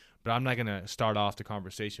me, but I'm not going to start off the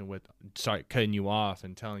conversation with start cutting you off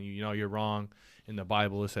and telling you, you know, you're wrong. In the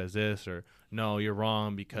Bible it says this, or no, you're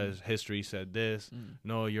wrong because history said this.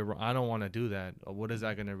 No, you're wrong. I don't want to do that. What is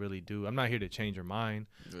that going to really do? I'm not here to change your mind.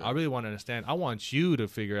 Yeah. I really want to understand. I want you to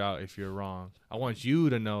figure out if you're wrong. I want you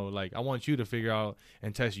to know, like, I want you to figure out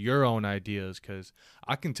and test your own ideas, because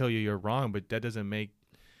I can tell you you're wrong, but that doesn't,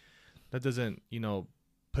 you know,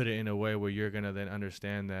 put it in a way where you're going to then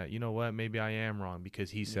understand that, you know what, maybe I am wrong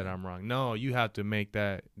because he said I'm wrong. No, you have to make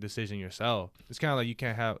that decision yourself. It's kind of like you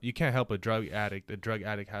can't help a drug addict. The drug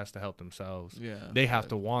addict has to help themselves. Yeah, they have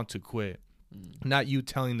to want to quit. Not you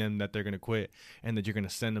telling them that they're going to quit and that you're going to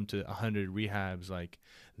send them to 100 rehabs. Like,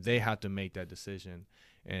 they have to make that decision.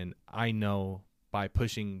 And I know by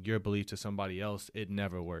pushing your belief to somebody else, it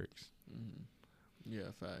never works.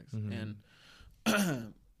 Yeah, facts. And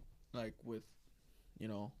like with, you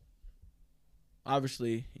know,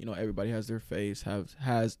 obviously, you know, everybody has their faith,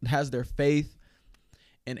 has their faith,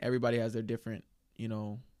 and everybody has their different, you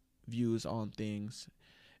know, views on things.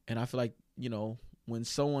 And I feel like, you know, when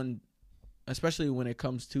someone, especially when it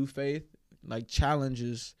comes to faith, like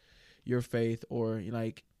challenges your faith, or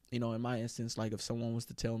like, you know, in my instance, like if someone was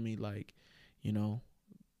to tell me like, you know,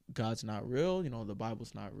 God's not real, the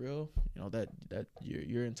Bible's not real, that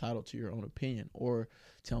you're entitled to your own opinion, or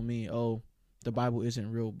tell me, oh, the Bible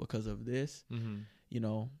isn't real because of this.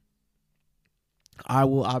 I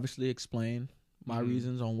will obviously explain my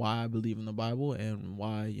reasons on why I believe in the Bible, and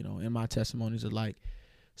why, in my testimonies of like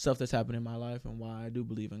stuff that's happened in my life, and why I do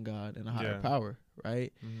believe in God and a higher power,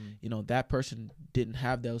 right? That person didn't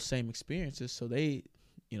have those same experiences, so they,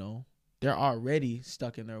 they're already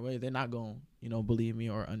stuck in their way. They're not going to, believe me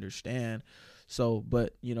or understand. So,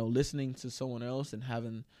 but, listening to someone else and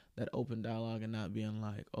having that open dialogue, and not being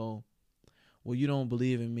like, oh, well, you don't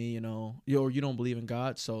believe in me, or you don't believe in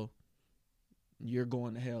God, so you're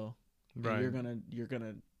going to hell. Right. You're gonna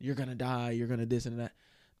die. You're gonna this and that.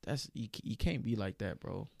 That's you can't be like that,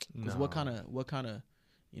 bro. Because what kind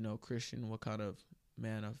of Christian, what kind of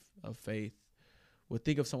man of faith would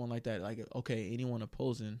think of someone like that? Like, okay, anyone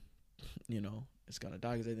opposing, it's gonna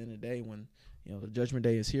die. Because at the end of the day, when the judgment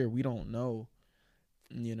day is here, we don't know,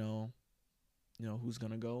 who's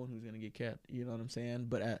gonna go and who's gonna get kept. You know what I'm saying?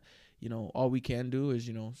 But all we can do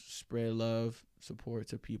is spread love, support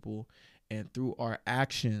to people, and through our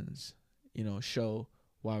actions, show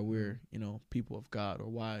why we're, people of God, or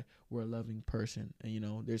why we're a loving person.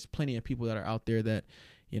 And, there's plenty of people that are out there that,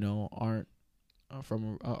 aren't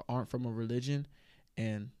from a religion,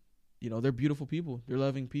 and, they're beautiful people. They're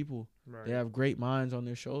loving people. Right. They have great minds on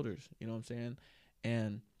their shoulders. You know what I'm saying?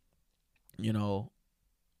 And,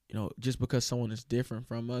 just because someone is different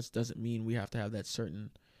from us doesn't mean we have to have that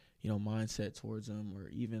certain, mindset towards them, or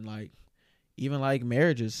even like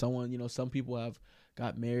marriages. Someone, some people have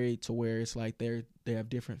got married to where it's like they have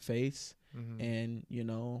different faiths, and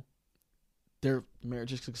their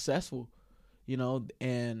marriage is successful,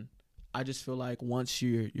 and I just feel like once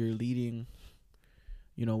you're leading,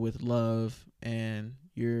 with love, and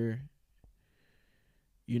you're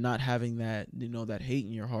not having that, that hate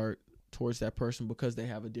in your heart towards that person because they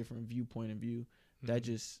have a different viewpoint of view, that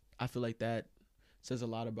just, I feel like that says a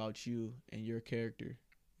lot about you and your character.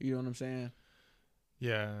 You know what I'm saying?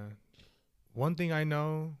 Yeah. One thing I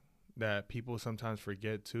know that people sometimes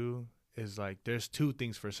forget too is like there's two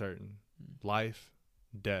things for certain: life,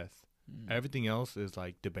 death. Everything else is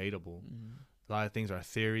like debatable. A lot of things are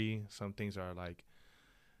theory. Some things are like,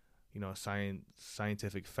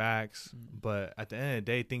 scientific facts. But at the end of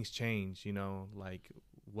the day, things change. Like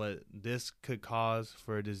what this could cause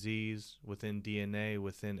for a disease within DNA,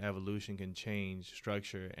 within evolution, can change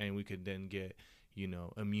structure, and we could then get,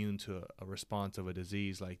 immune to a response of a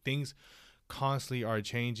disease. Like things constantly are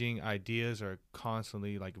changing. Ideas are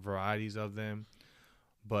constantly, like, varieties of them.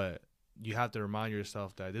 But you have to remind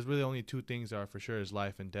yourself that there's really only two things that are for sure, is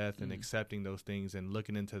life and death, and accepting those things and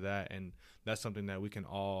looking into that. And that's something that we can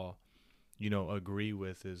all, agree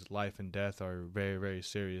with, is life and death are very, very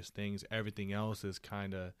serious things. Everything else is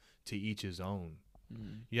kind of to each his own.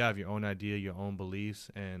 You have your own idea, your own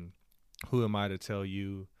beliefs, and who am I to tell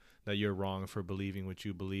you that you're wrong for believing what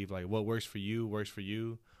you believe? Like, what works for you works for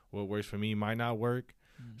you. What works for me might not work.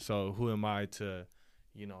 So who am I to,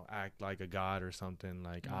 act like a god or something?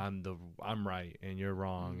 Like I'm right and you're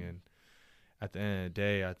wrong. And at the end of the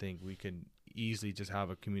day, I think we can easily just have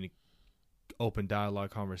a open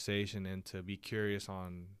dialogue conversation, and to be curious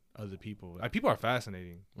on other people. Like, people are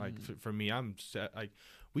fascinating. Like for me,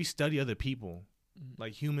 we study other people.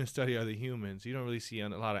 Like, humans study other humans. You don't really see a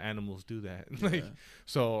lot of animals do that.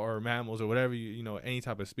 Or mammals, or whatever, any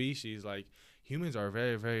type of species. Like, humans are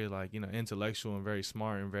very, very, like, intellectual and very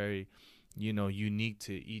smart and very, unique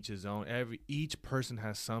to each his own. Each person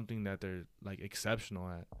has something that they're, like, exceptional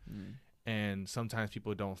at. And sometimes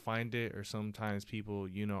people don't find it, or sometimes people,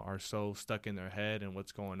 are so stuck in their head and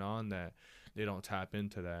what's going on that they don't tap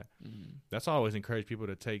into that. That's why I always encourage people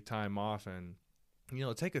to take time off and,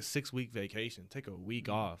 take a 6-week vacation, take a week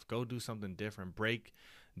off, go do something different, break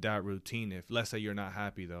that routine. If, let's say, you're not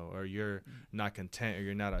happy though, or you're not content, or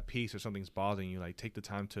you're not at peace, or something's bothering you, like, take the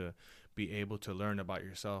time to be able to learn about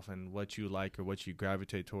yourself and what you like or what you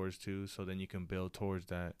gravitate towards too, so then you can build towards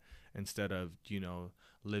that, instead of,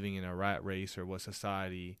 living in a rat race or what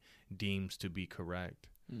society deems to be correct.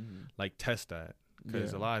 Like, test that,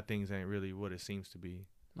 because a lot of things ain't really what it seems to be.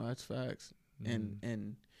 No, that's facts.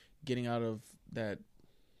 And getting out of that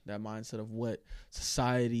mindset of what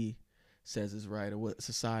society says is right, or what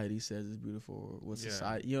society says is beautiful, or what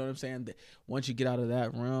society, you know what I'm saying? That once you get out of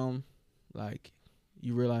that realm, like,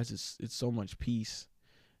 you realize it's so much peace.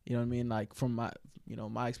 You know what I mean? Like, from my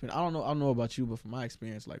experience, I don't know about you, but from my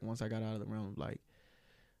experience, like, once I got out of the realm of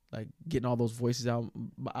like getting all those voices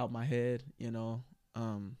out my head,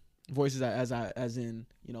 voices as in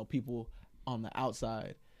people on the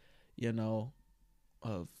outside,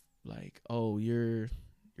 of like, oh, you're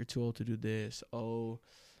you're too old to do this. Oh,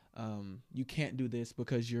 you can't do this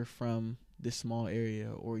because you're from this small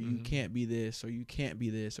area, or you can't be this, or you can't be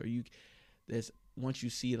this, or this. Once you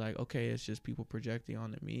see like, okay, it's just people projecting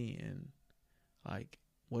onto me, and like,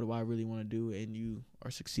 what do I really want to do? And you are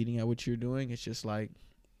succeeding at what you're doing. It's just like,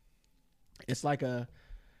 it's like a,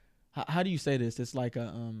 how do you say this? It's like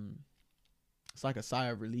a sigh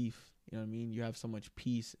of relief. You know what I mean? You have so much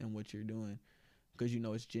peace in what you're doing, because you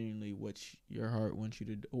know it's genuinely what your heart wants you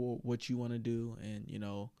to do, or what you want to do, and you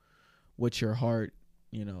know what your heart,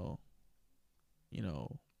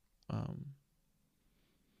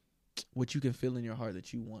 what you can feel in your heart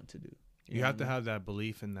that you want to do. You have to have that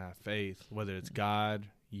belief in that faith, whether it's God,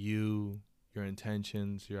 you, your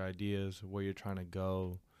intentions, your ideas, where you're trying to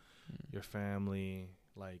go, your family.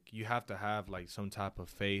 Like, you have to have like some type of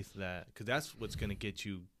faith, that, because that's what's going to get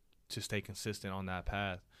you to stay consistent on that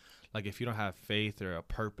path. Like, if you don't have faith or a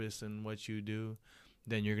purpose in what you do,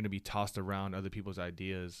 then you're going to be tossed around other people's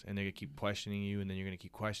ideas, and they're going to keep questioning you, and then you're going to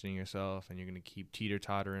keep questioning yourself, and you're going to keep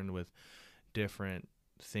teeter-tottering with different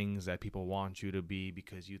things that people want you to be,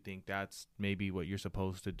 because you think that's maybe what you're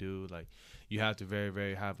supposed to do. Like, you have to very,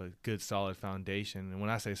 very have a good solid foundation. And when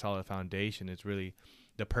I say solid foundation, it's really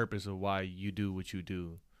the purpose of why you do what you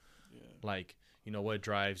do. Yeah. Like, you know, what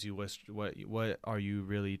drives you, what are you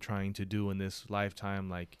really trying to do in this lifetime?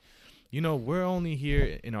 Like, you know, we're only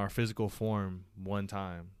here in our physical form one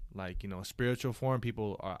time. Like, you know, spiritual form,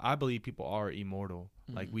 I believe people are immortal.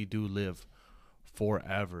 Like, we do live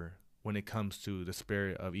forever when it comes to the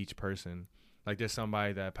spirit of each person. Like, there's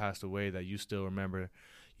somebody that passed away that you still remember.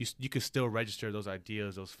 You could still register those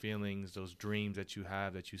ideas, those feelings, those dreams that you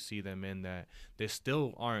have, that you see them in, that they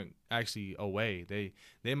still aren't actually away.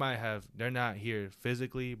 They might have, they're not here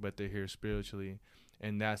physically, but they're here spiritually.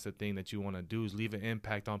 And that's the thing that you want to do, is leave an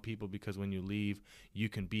impact on people, because when you leave, you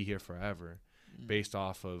can be here forever based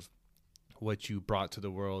off of what you brought to the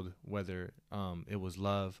world, whether it was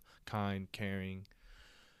love, kind, caring,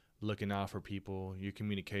 looking out for people, your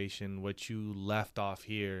communication, what you left off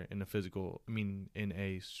here in in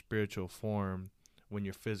a spiritual form. When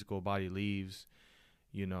your physical body leaves,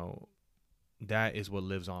 you know, that is what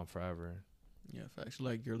lives on forever. Yeah, facts.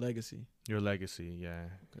 Like your legacy. Your legacy, yeah.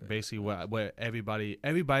 Okay. Basically, what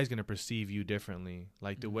everybody's gonna perceive you differently.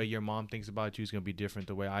 Like, the way your mom thinks about you is gonna be different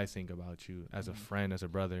the way I think about you, as a friend, as a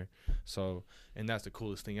brother. So, and that's the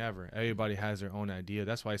coolest thing ever. Everybody has their own idea.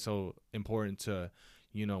 That's why it's so important to,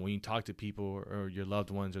 you know, when you talk to people, or your loved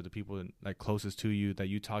ones, or the people like closest to you, that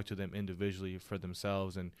you talk to them individually for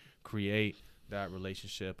themselves, and create that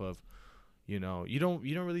relationship of, you know, you don't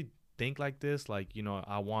really think like this, like, you know,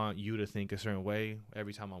 I want you to think a certain way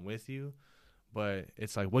every time I'm with you, but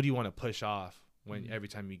it's like, what do you want to push off when every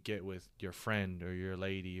time you get with your friend, or your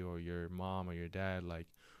lady, or your mom, or your dad? Like,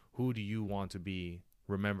 who do you want to be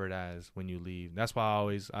remembered as when you leave? That's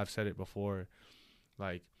why I've said it before,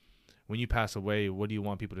 like, when you pass away, what do you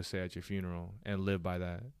want people to say at your funeral, and live by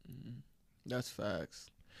that? That's facts.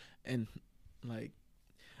 And like,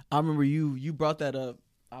 I remember you brought that up,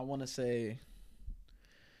 I want to say,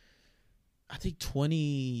 I think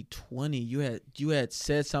 2020, you had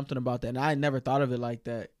said something about that, and I never thought of it like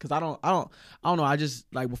that, because I don't know. I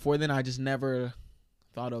just, like, before then, I just never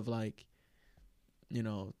thought of, like, you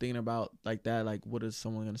know, thinking about like that, like, what is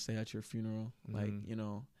someone gonna say at your funeral, like, you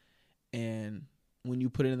know. And when you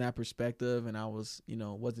put it in that perspective, and I was, you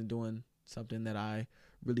know, wasn't doing something that I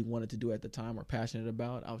really wanted to do at the time, or passionate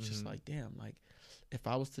about, I was just like, damn, like, if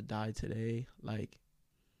I was to die today, like,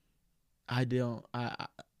 I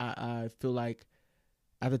feel like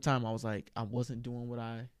at the time I was like, I wasn't doing what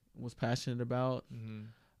I was passionate about.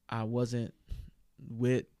 I wasn't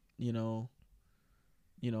with, you know,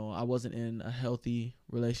 I wasn't in a healthy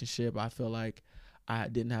relationship. I feel like I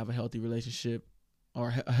didn't have a healthy relationship,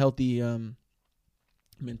 or a healthy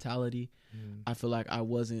mentality. I feel like I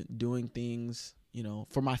wasn't doing things, you know,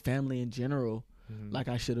 for my family in general, like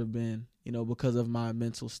I should have been, you know, because of my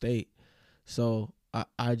mental state. So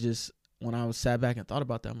I just, when I was sat back and thought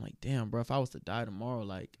about that, I'm like, damn, bro, if I was to die tomorrow,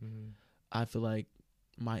 like, I feel like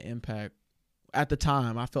my impact, at the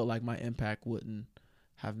time, I felt like my impact wouldn't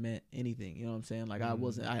have meant anything. You know what I'm saying? Like,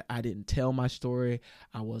 I didn't tell my story.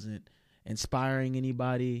 I wasn't inspiring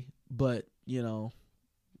anybody. But, you know,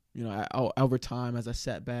 over time, as I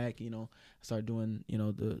sat back, you know, I started doing, you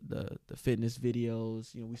know, the fitness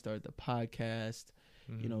videos. You know, we started the podcast,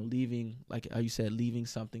 you know, leaving, like you said, leaving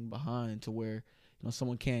something behind, to where, you know,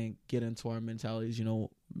 someone can get into our mentalities, you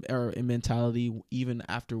know, or mentality even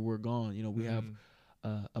after we're gone. You know, we have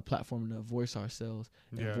a platform to voice ourselves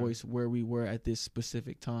and voice where we were at this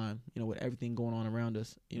specific time, you know, with everything going on around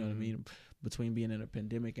us, you know what I mean, between being in a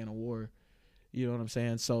pandemic and a war. You know what I'm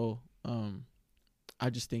saying? So I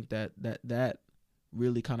just think that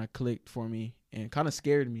really kind of clicked for me and kind of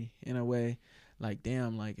scared me in a way. Like,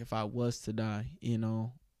 damn, like if I was to die, you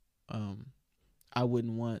know, I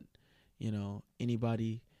wouldn't want, you know,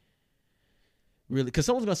 anybody really, because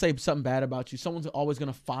someone's gonna say something bad about you. Someone's always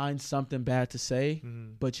gonna find something bad to say.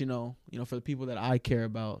 But you know, for the people that I care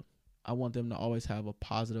about, I want them to always have a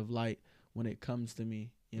positive light when it comes to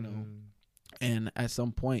me, you know. And at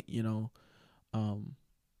some point, you know,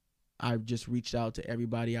 I just reached out to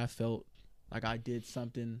everybody. I felt like I did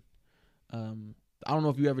something. I don't know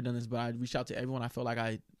if you ever done this, but I reached out to everyone I felt like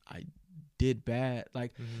I did bad,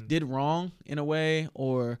 like did wrong in a way,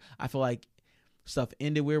 or I feel like stuff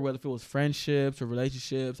ended weird, whether if it was friendships or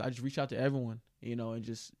relationships. I just reached out to everyone, you know, and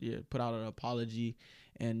just put out an apology.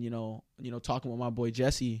 And, you know, talking with my boy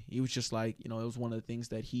Jesse, he was just like, you know, it was one of the things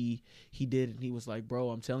that he did. And he was like, bro,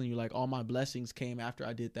 I'm telling you, like, all my blessings came after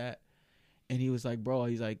I did that. And he was like, bro,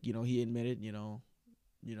 he's like, you know, he admitted,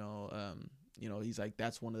 he's like,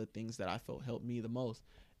 that's one of the things that I felt helped me the most.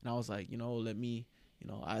 And I was like, you know, let me, you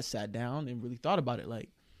know, I sat down and really thought about it. Like,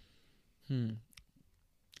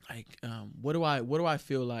 what do I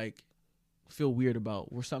feel weird about,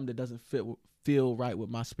 or something that doesn't feel right with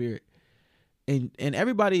my spirit? And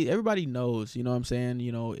everybody knows, you know what I'm saying?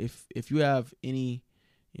 You know, if you have any,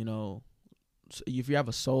 you know, if you have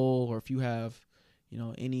a soul, or if you have, you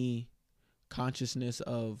know, any consciousness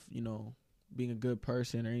of, you know, being a good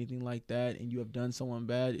person or anything like that, and you have done someone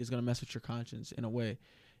bad, it's going to mess with your conscience in a way,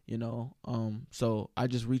 you know? So I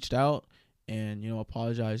just reached out and, you know,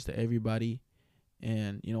 apologized to everybody,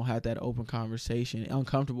 and, you know, had that open conversation,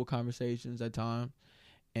 uncomfortable conversations at times.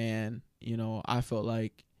 And, you know, I felt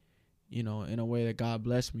like, you know, in a way that God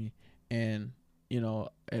blessed me. And, you know,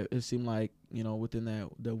 it seemed like, you know, within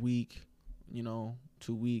the week, you know,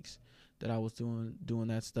 2 weeks that I was doing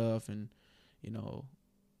that stuff, and, you know,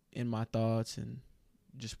 in my thoughts and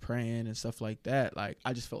just praying and stuff like that, like,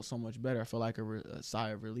 I just felt so much better. I felt like a sigh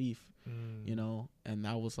of relief, you know, and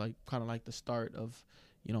that was like kind of like the start of,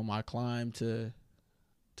 you know, my climb to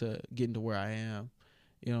getting to where I am.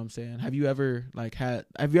 You know what I'm saying? Have you ever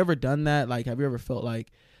done that? Like, have you ever felt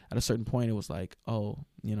like at a certain point it was like, oh,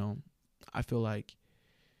 you know, I feel like,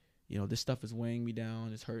 you know, this stuff is weighing me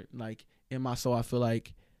down, it's hurt, like, in my soul. I feel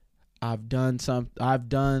like I've done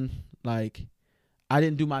like, I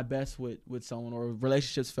didn't do my best with someone, or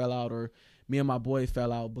relationships fell out, or me and my boy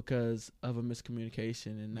fell out because of a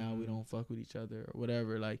miscommunication, and now we don't fuck with each other or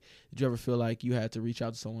whatever. Like, did you ever feel like you had to reach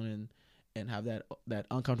out to someone and have that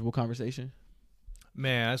uncomfortable conversation?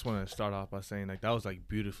 Man, I just want to start off by saying, like, that was, like,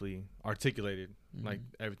 beautifully articulated, like,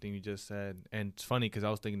 everything you just said. And it's funny because I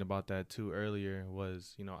was thinking about that too earlier.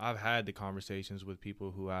 Was, you know, I've had the conversations with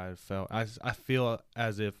people who I feel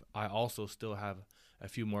as if I also still have a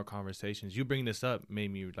few more conversations. You bring this up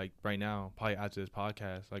made me, like, right now, probably after this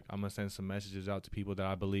podcast, like, I'm gonna send some messages out to people that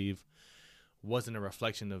I believe wasn't a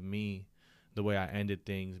reflection of me, the way I ended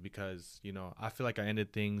things, because, you know, I feel like I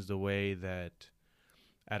ended things the way that,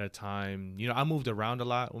 at a time, you know, I moved around a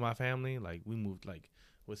lot with my family. Like, we moved, like,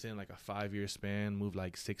 within, like, a 5-year span, moved,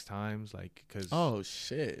 like, 6 times, like, because, oh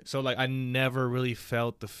shit, so, like, I never really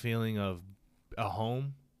felt the feeling of a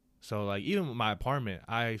home. So, like, even with my apartment,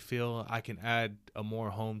 I feel I can add a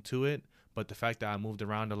more home to it, but the fact that I moved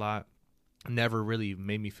around a lot never really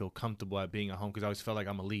made me feel comfortable at being at home, because I always felt like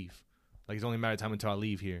I'm gonna leave. Like, it's only a matter of time until I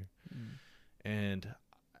leave here. And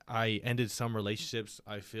I ended some relationships,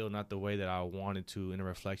 I feel, not the way that I wanted to, in a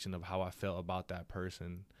reflection of how I felt about that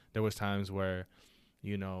person. There was times where,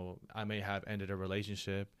 you know, I may have ended a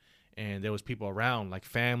relationship, and there was people around, like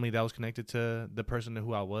family, that was connected to the person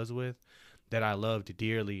who I was with, that I loved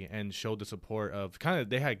dearly, and showed the support of, kind of,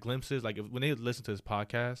 they had glimpses, like, when they listen to this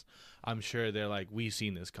podcast, I'm sure they're like, we've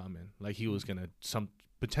seen this coming. Like, he was going to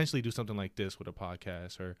potentially do something like this with a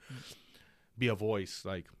podcast, or be a voice,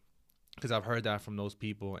 like, because I've heard that from those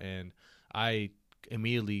people. And I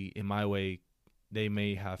immediately, in my way, they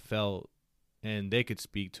may have felt, and they could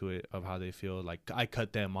speak to it, of how they feel. Like, I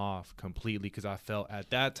cut them off completely, because I felt at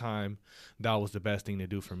that time that was the best thing to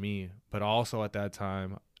do for me. But also at that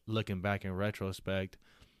time, looking back in retrospect,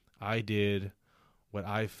 I did what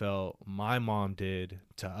I felt my mom did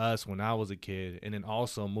to us when I was a kid. And then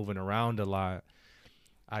also moving around a lot,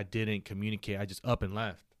 I didn't communicate. I just up and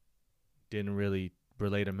left. Didn't really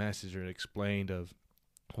relate a message or explained of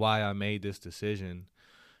why I made this decision.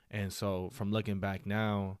 And so from looking back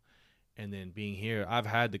now and then being here, I've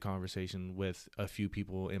had the conversation with a few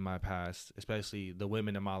people in my past, especially the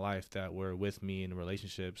women in my life that were with me in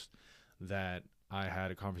relationships, that I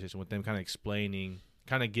had a conversation with them, kind of explaining,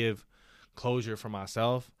 kind of give closure for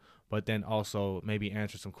myself, but then also maybe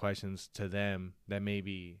answer some questions to them that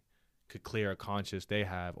maybe could clear a conscience they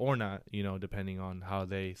have, or not, you know, depending on how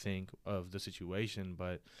they think of the situation.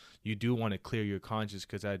 But you do want to clear your conscience,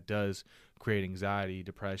 because that does create anxiety,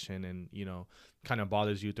 depression, and, you know, kind of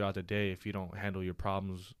bothers you throughout the day if you don't handle your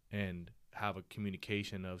problems and have a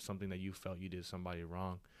communication of something that you felt you did somebody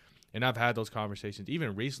wrong. And I've had those conversations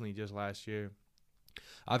even recently, just last year.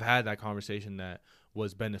 I've had that conversation that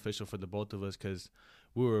was beneficial for the both of us, because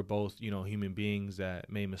we were both, you know, human beings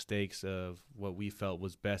that made mistakes of what we felt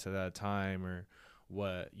was best at that time, or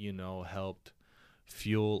what, you know, helped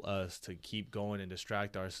fuel us to keep going and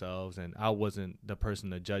distract ourselves. And I wasn't the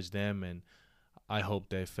person to judge them, and I hope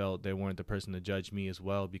they felt they weren't the person to judge me as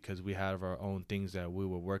well, because we have our own things that we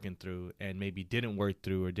were working through and maybe didn't work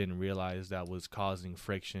through or didn't realize that was causing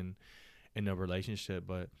friction in the relationship.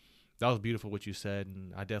 But that was beautiful what you said,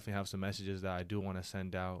 and I definitely have some messages that I do want to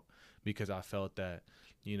send out, because I felt that,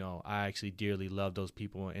 you know, I actually dearly love those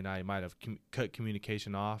people, and I might have cut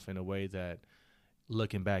communication off in a way that,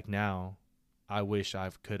 looking back now, I wish I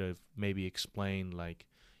could have maybe explained, like,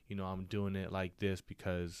 you know, I'm doing it like this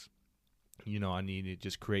because, you know, I need to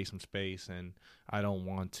just create some space, and I don't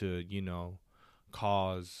want to, you know,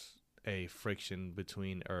 cause a friction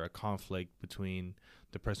between, or a conflict between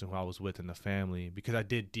the person who I was with and the family, because I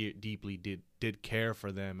did deeply care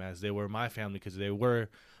for them as they were my family, because they were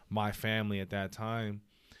my family at that time.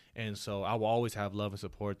 And so I will always have love and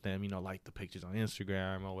support them, you know, like the pictures on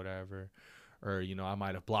Instagram or whatever. Or, you know, I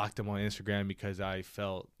might have blocked them on Instagram because I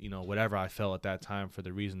felt, you know, whatever I felt at that time for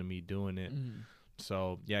the reason of me doing it.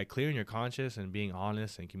 So, yeah, clearing your conscience and being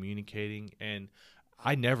honest and communicating. And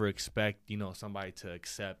I never expect, you know, somebody to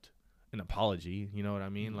accept an apology. You know what I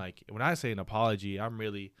mean? Like, when I say an apology, I'm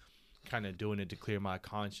really kind of doing it to clear my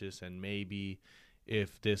conscience, and maybe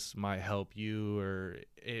if this might help you, or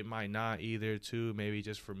it might not either too, maybe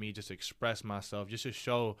just for me, just express myself, just to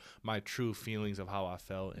show my true feelings of how I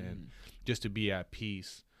felt, and just to be at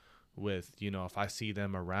peace with, you know, if I see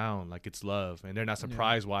them around, like, it's love, and they're not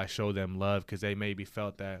surprised why I show them love, because they maybe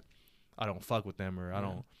felt that I don't fuck with them, or I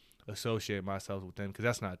don't associate myself with them, because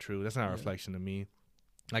that's not true. That's not a reflection of me.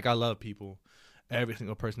 Like, I love people, every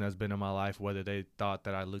single person that's been in my life, whether they thought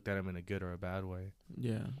that I looked at them in a good or a bad way.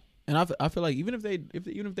 Yeah. And I feel like even if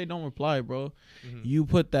they don't reply, bro, you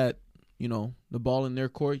put that, you know, the ball in their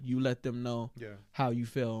court, you let them know how you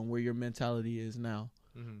feel and where your mentality is now.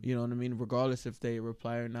 You know what I mean? Regardless if they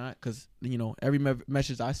reply or not, because, you know, every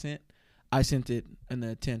message I sent it in the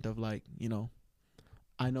intent of, like, you know,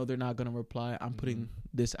 I know they're not gonna reply. I'm putting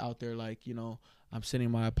this out there, like, you know, I'm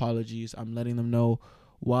sending my apologies. I'm letting them know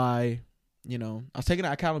why, you know, I was taking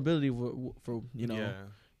accountability for you know.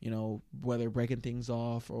 You know, whether breaking things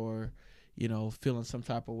off, or, you know, feeling some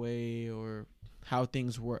type of way, or how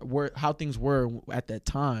things were at that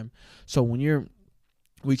time. So when you're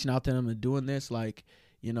reaching out to them and doing this, like,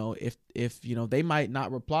 you know, if you know, they might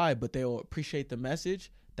not reply, but they'll appreciate the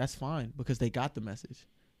message, that's fine, because they got the message.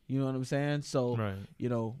 You know what I'm saying? So, you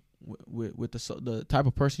know, with the type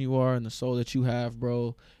of person you are and the soul that you have,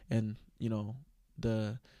 bro, and, you know,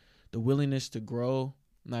 the willingness to grow,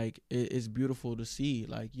 like, it's beautiful to see,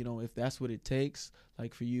 like, you know, if that's what it takes,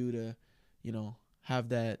 like, for you to, you know, have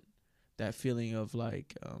that feeling of,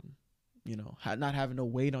 like, you know, not having to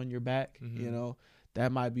weight on your back, you know,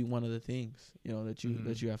 that might be one of the things, you know, that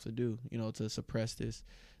you have to do, you know, to suppress the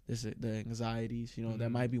anxieties, you know,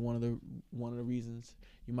 that might be one of the reasons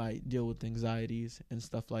you might deal with anxieties and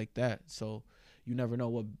stuff like that. So you never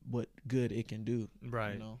know what good it can do,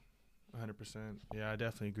 right? You know. 100%. Yeah, I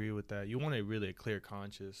definitely agree with that. You want a clear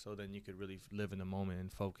conscience, so then you could really live in the moment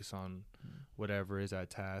and focus on whatever is that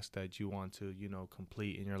task that you want to, you know,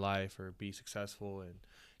 complete in your life, or be successful, and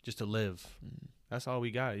just to live. That's all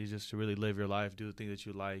we got, is just to really live your life, do the things that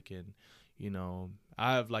you like. And, you know,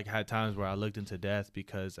 I've, like, had times where I looked into death,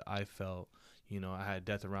 because I felt, you know, I had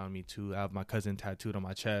death around me too. I have my cousin tattooed on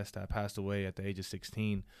my chest that passed away at the age of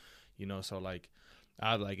 16, you know, so, like,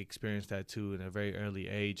 I've, like, experienced that too in a very early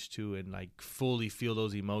age too, and, like, fully feel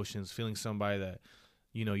those emotions, feeling somebody that,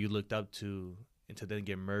 you know, you looked up to, and to then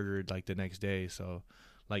get murdered, like, the next day. So,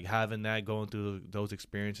 like, having that, going through those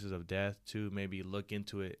experiences of death too, maybe look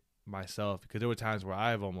into it myself, because there were times where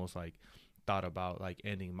I've almost, like, thought about, like,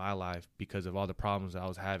 ending my life because of all the problems I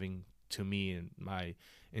was having to me, and my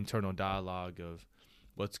internal dialogue of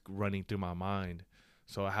what's running through my mind.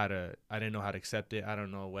 So I didn't know how to accept it. I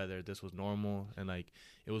don't know whether this was normal, and, like,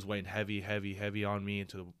 it was weighing heavy on me, and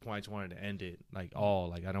to the point I just wanted to end it, like,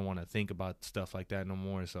 I don't want to think about stuff like that no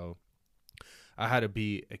more. So I had to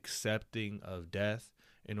be accepting of death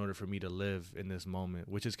in order for me to live in this moment,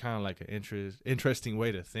 which is kind of like an interesting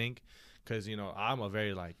way to think, because, you know, I'm a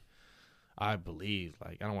very, like, I believe,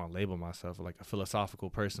 like, I don't want to label myself like a philosophical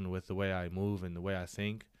person with the way I move and the way I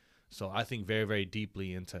think. So I think very, very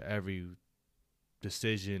deeply into every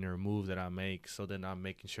decision or move that I make. So then I'm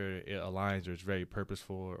making sure it aligns or it's very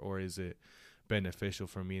purposeful, or is it beneficial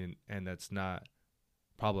for me, and that's not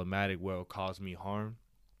problematic where it'll cause me harm.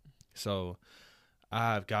 So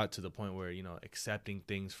I've got to the point where, you know, accepting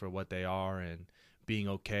things for what they are and being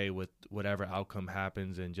okay with whatever outcome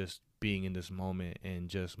happens, and just being in this moment and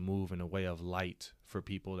just move in a way of light for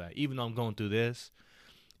people, that even though I'm going through this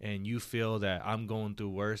and you feel that I'm going through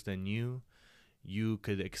worse than you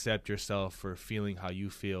could accept yourself for feeling how you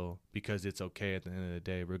feel, because it's okay at the end of the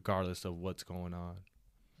day, regardless of what's going on.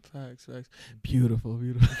 Facts. Beautiful.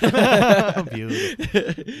 Beautiful.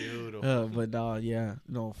 But yeah,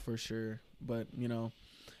 no, for sure. But, you know,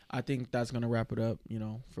 I think that's going to wrap it up, you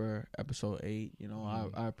know, for episode 8. You know,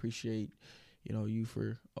 I appreciate, you know, you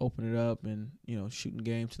for opening it up and, you know, shooting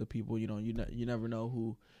game to the people. You know, you never know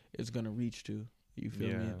who it's going to reach to. You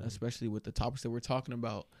feel me? Especially with the topics that we're talking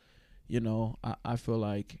about. You know, I feel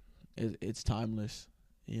like it's timeless.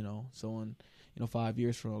 You know, someone, you know, 5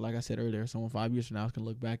 years from now, like I said earlier, someone 5 years from now can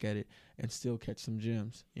look back at it and still catch some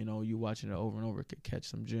gems. You know, you watching it over and over could catch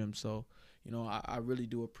some gems. So, you know, I really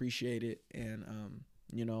do appreciate it. And,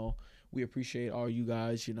 you know, we appreciate all you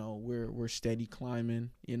guys. You know, we're steady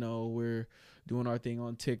climbing. You know, we're doing our thing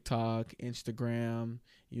on TikTok, Instagram,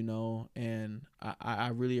 you know, and I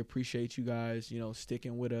really appreciate you guys, you know,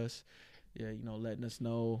 sticking with us. Yeah, you know, letting us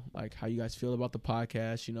know, like, how you guys feel about the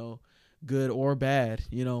podcast, you know, good or bad,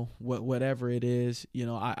 you know, whatever it is. You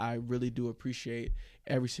know, I really do appreciate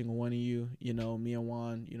every single one of you. You know, me and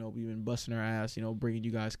Juan, you know, we've been busting our ass, you know, bringing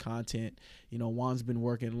you guys content. You know, Juan's been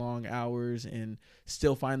working long hours and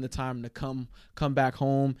still finding the time to come back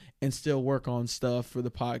home and still work on stuff for the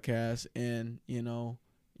podcast. And, you know,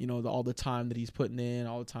 all the time that he's putting in,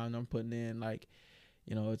 all the time I'm putting in, like,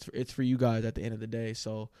 you know, it's for you guys at the end of the day.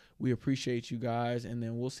 So we appreciate you guys, and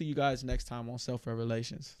then we'll see you guys next time on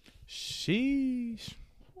Self-Revelations. Sheesh.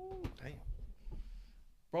 Damn.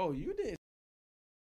 Bro, you did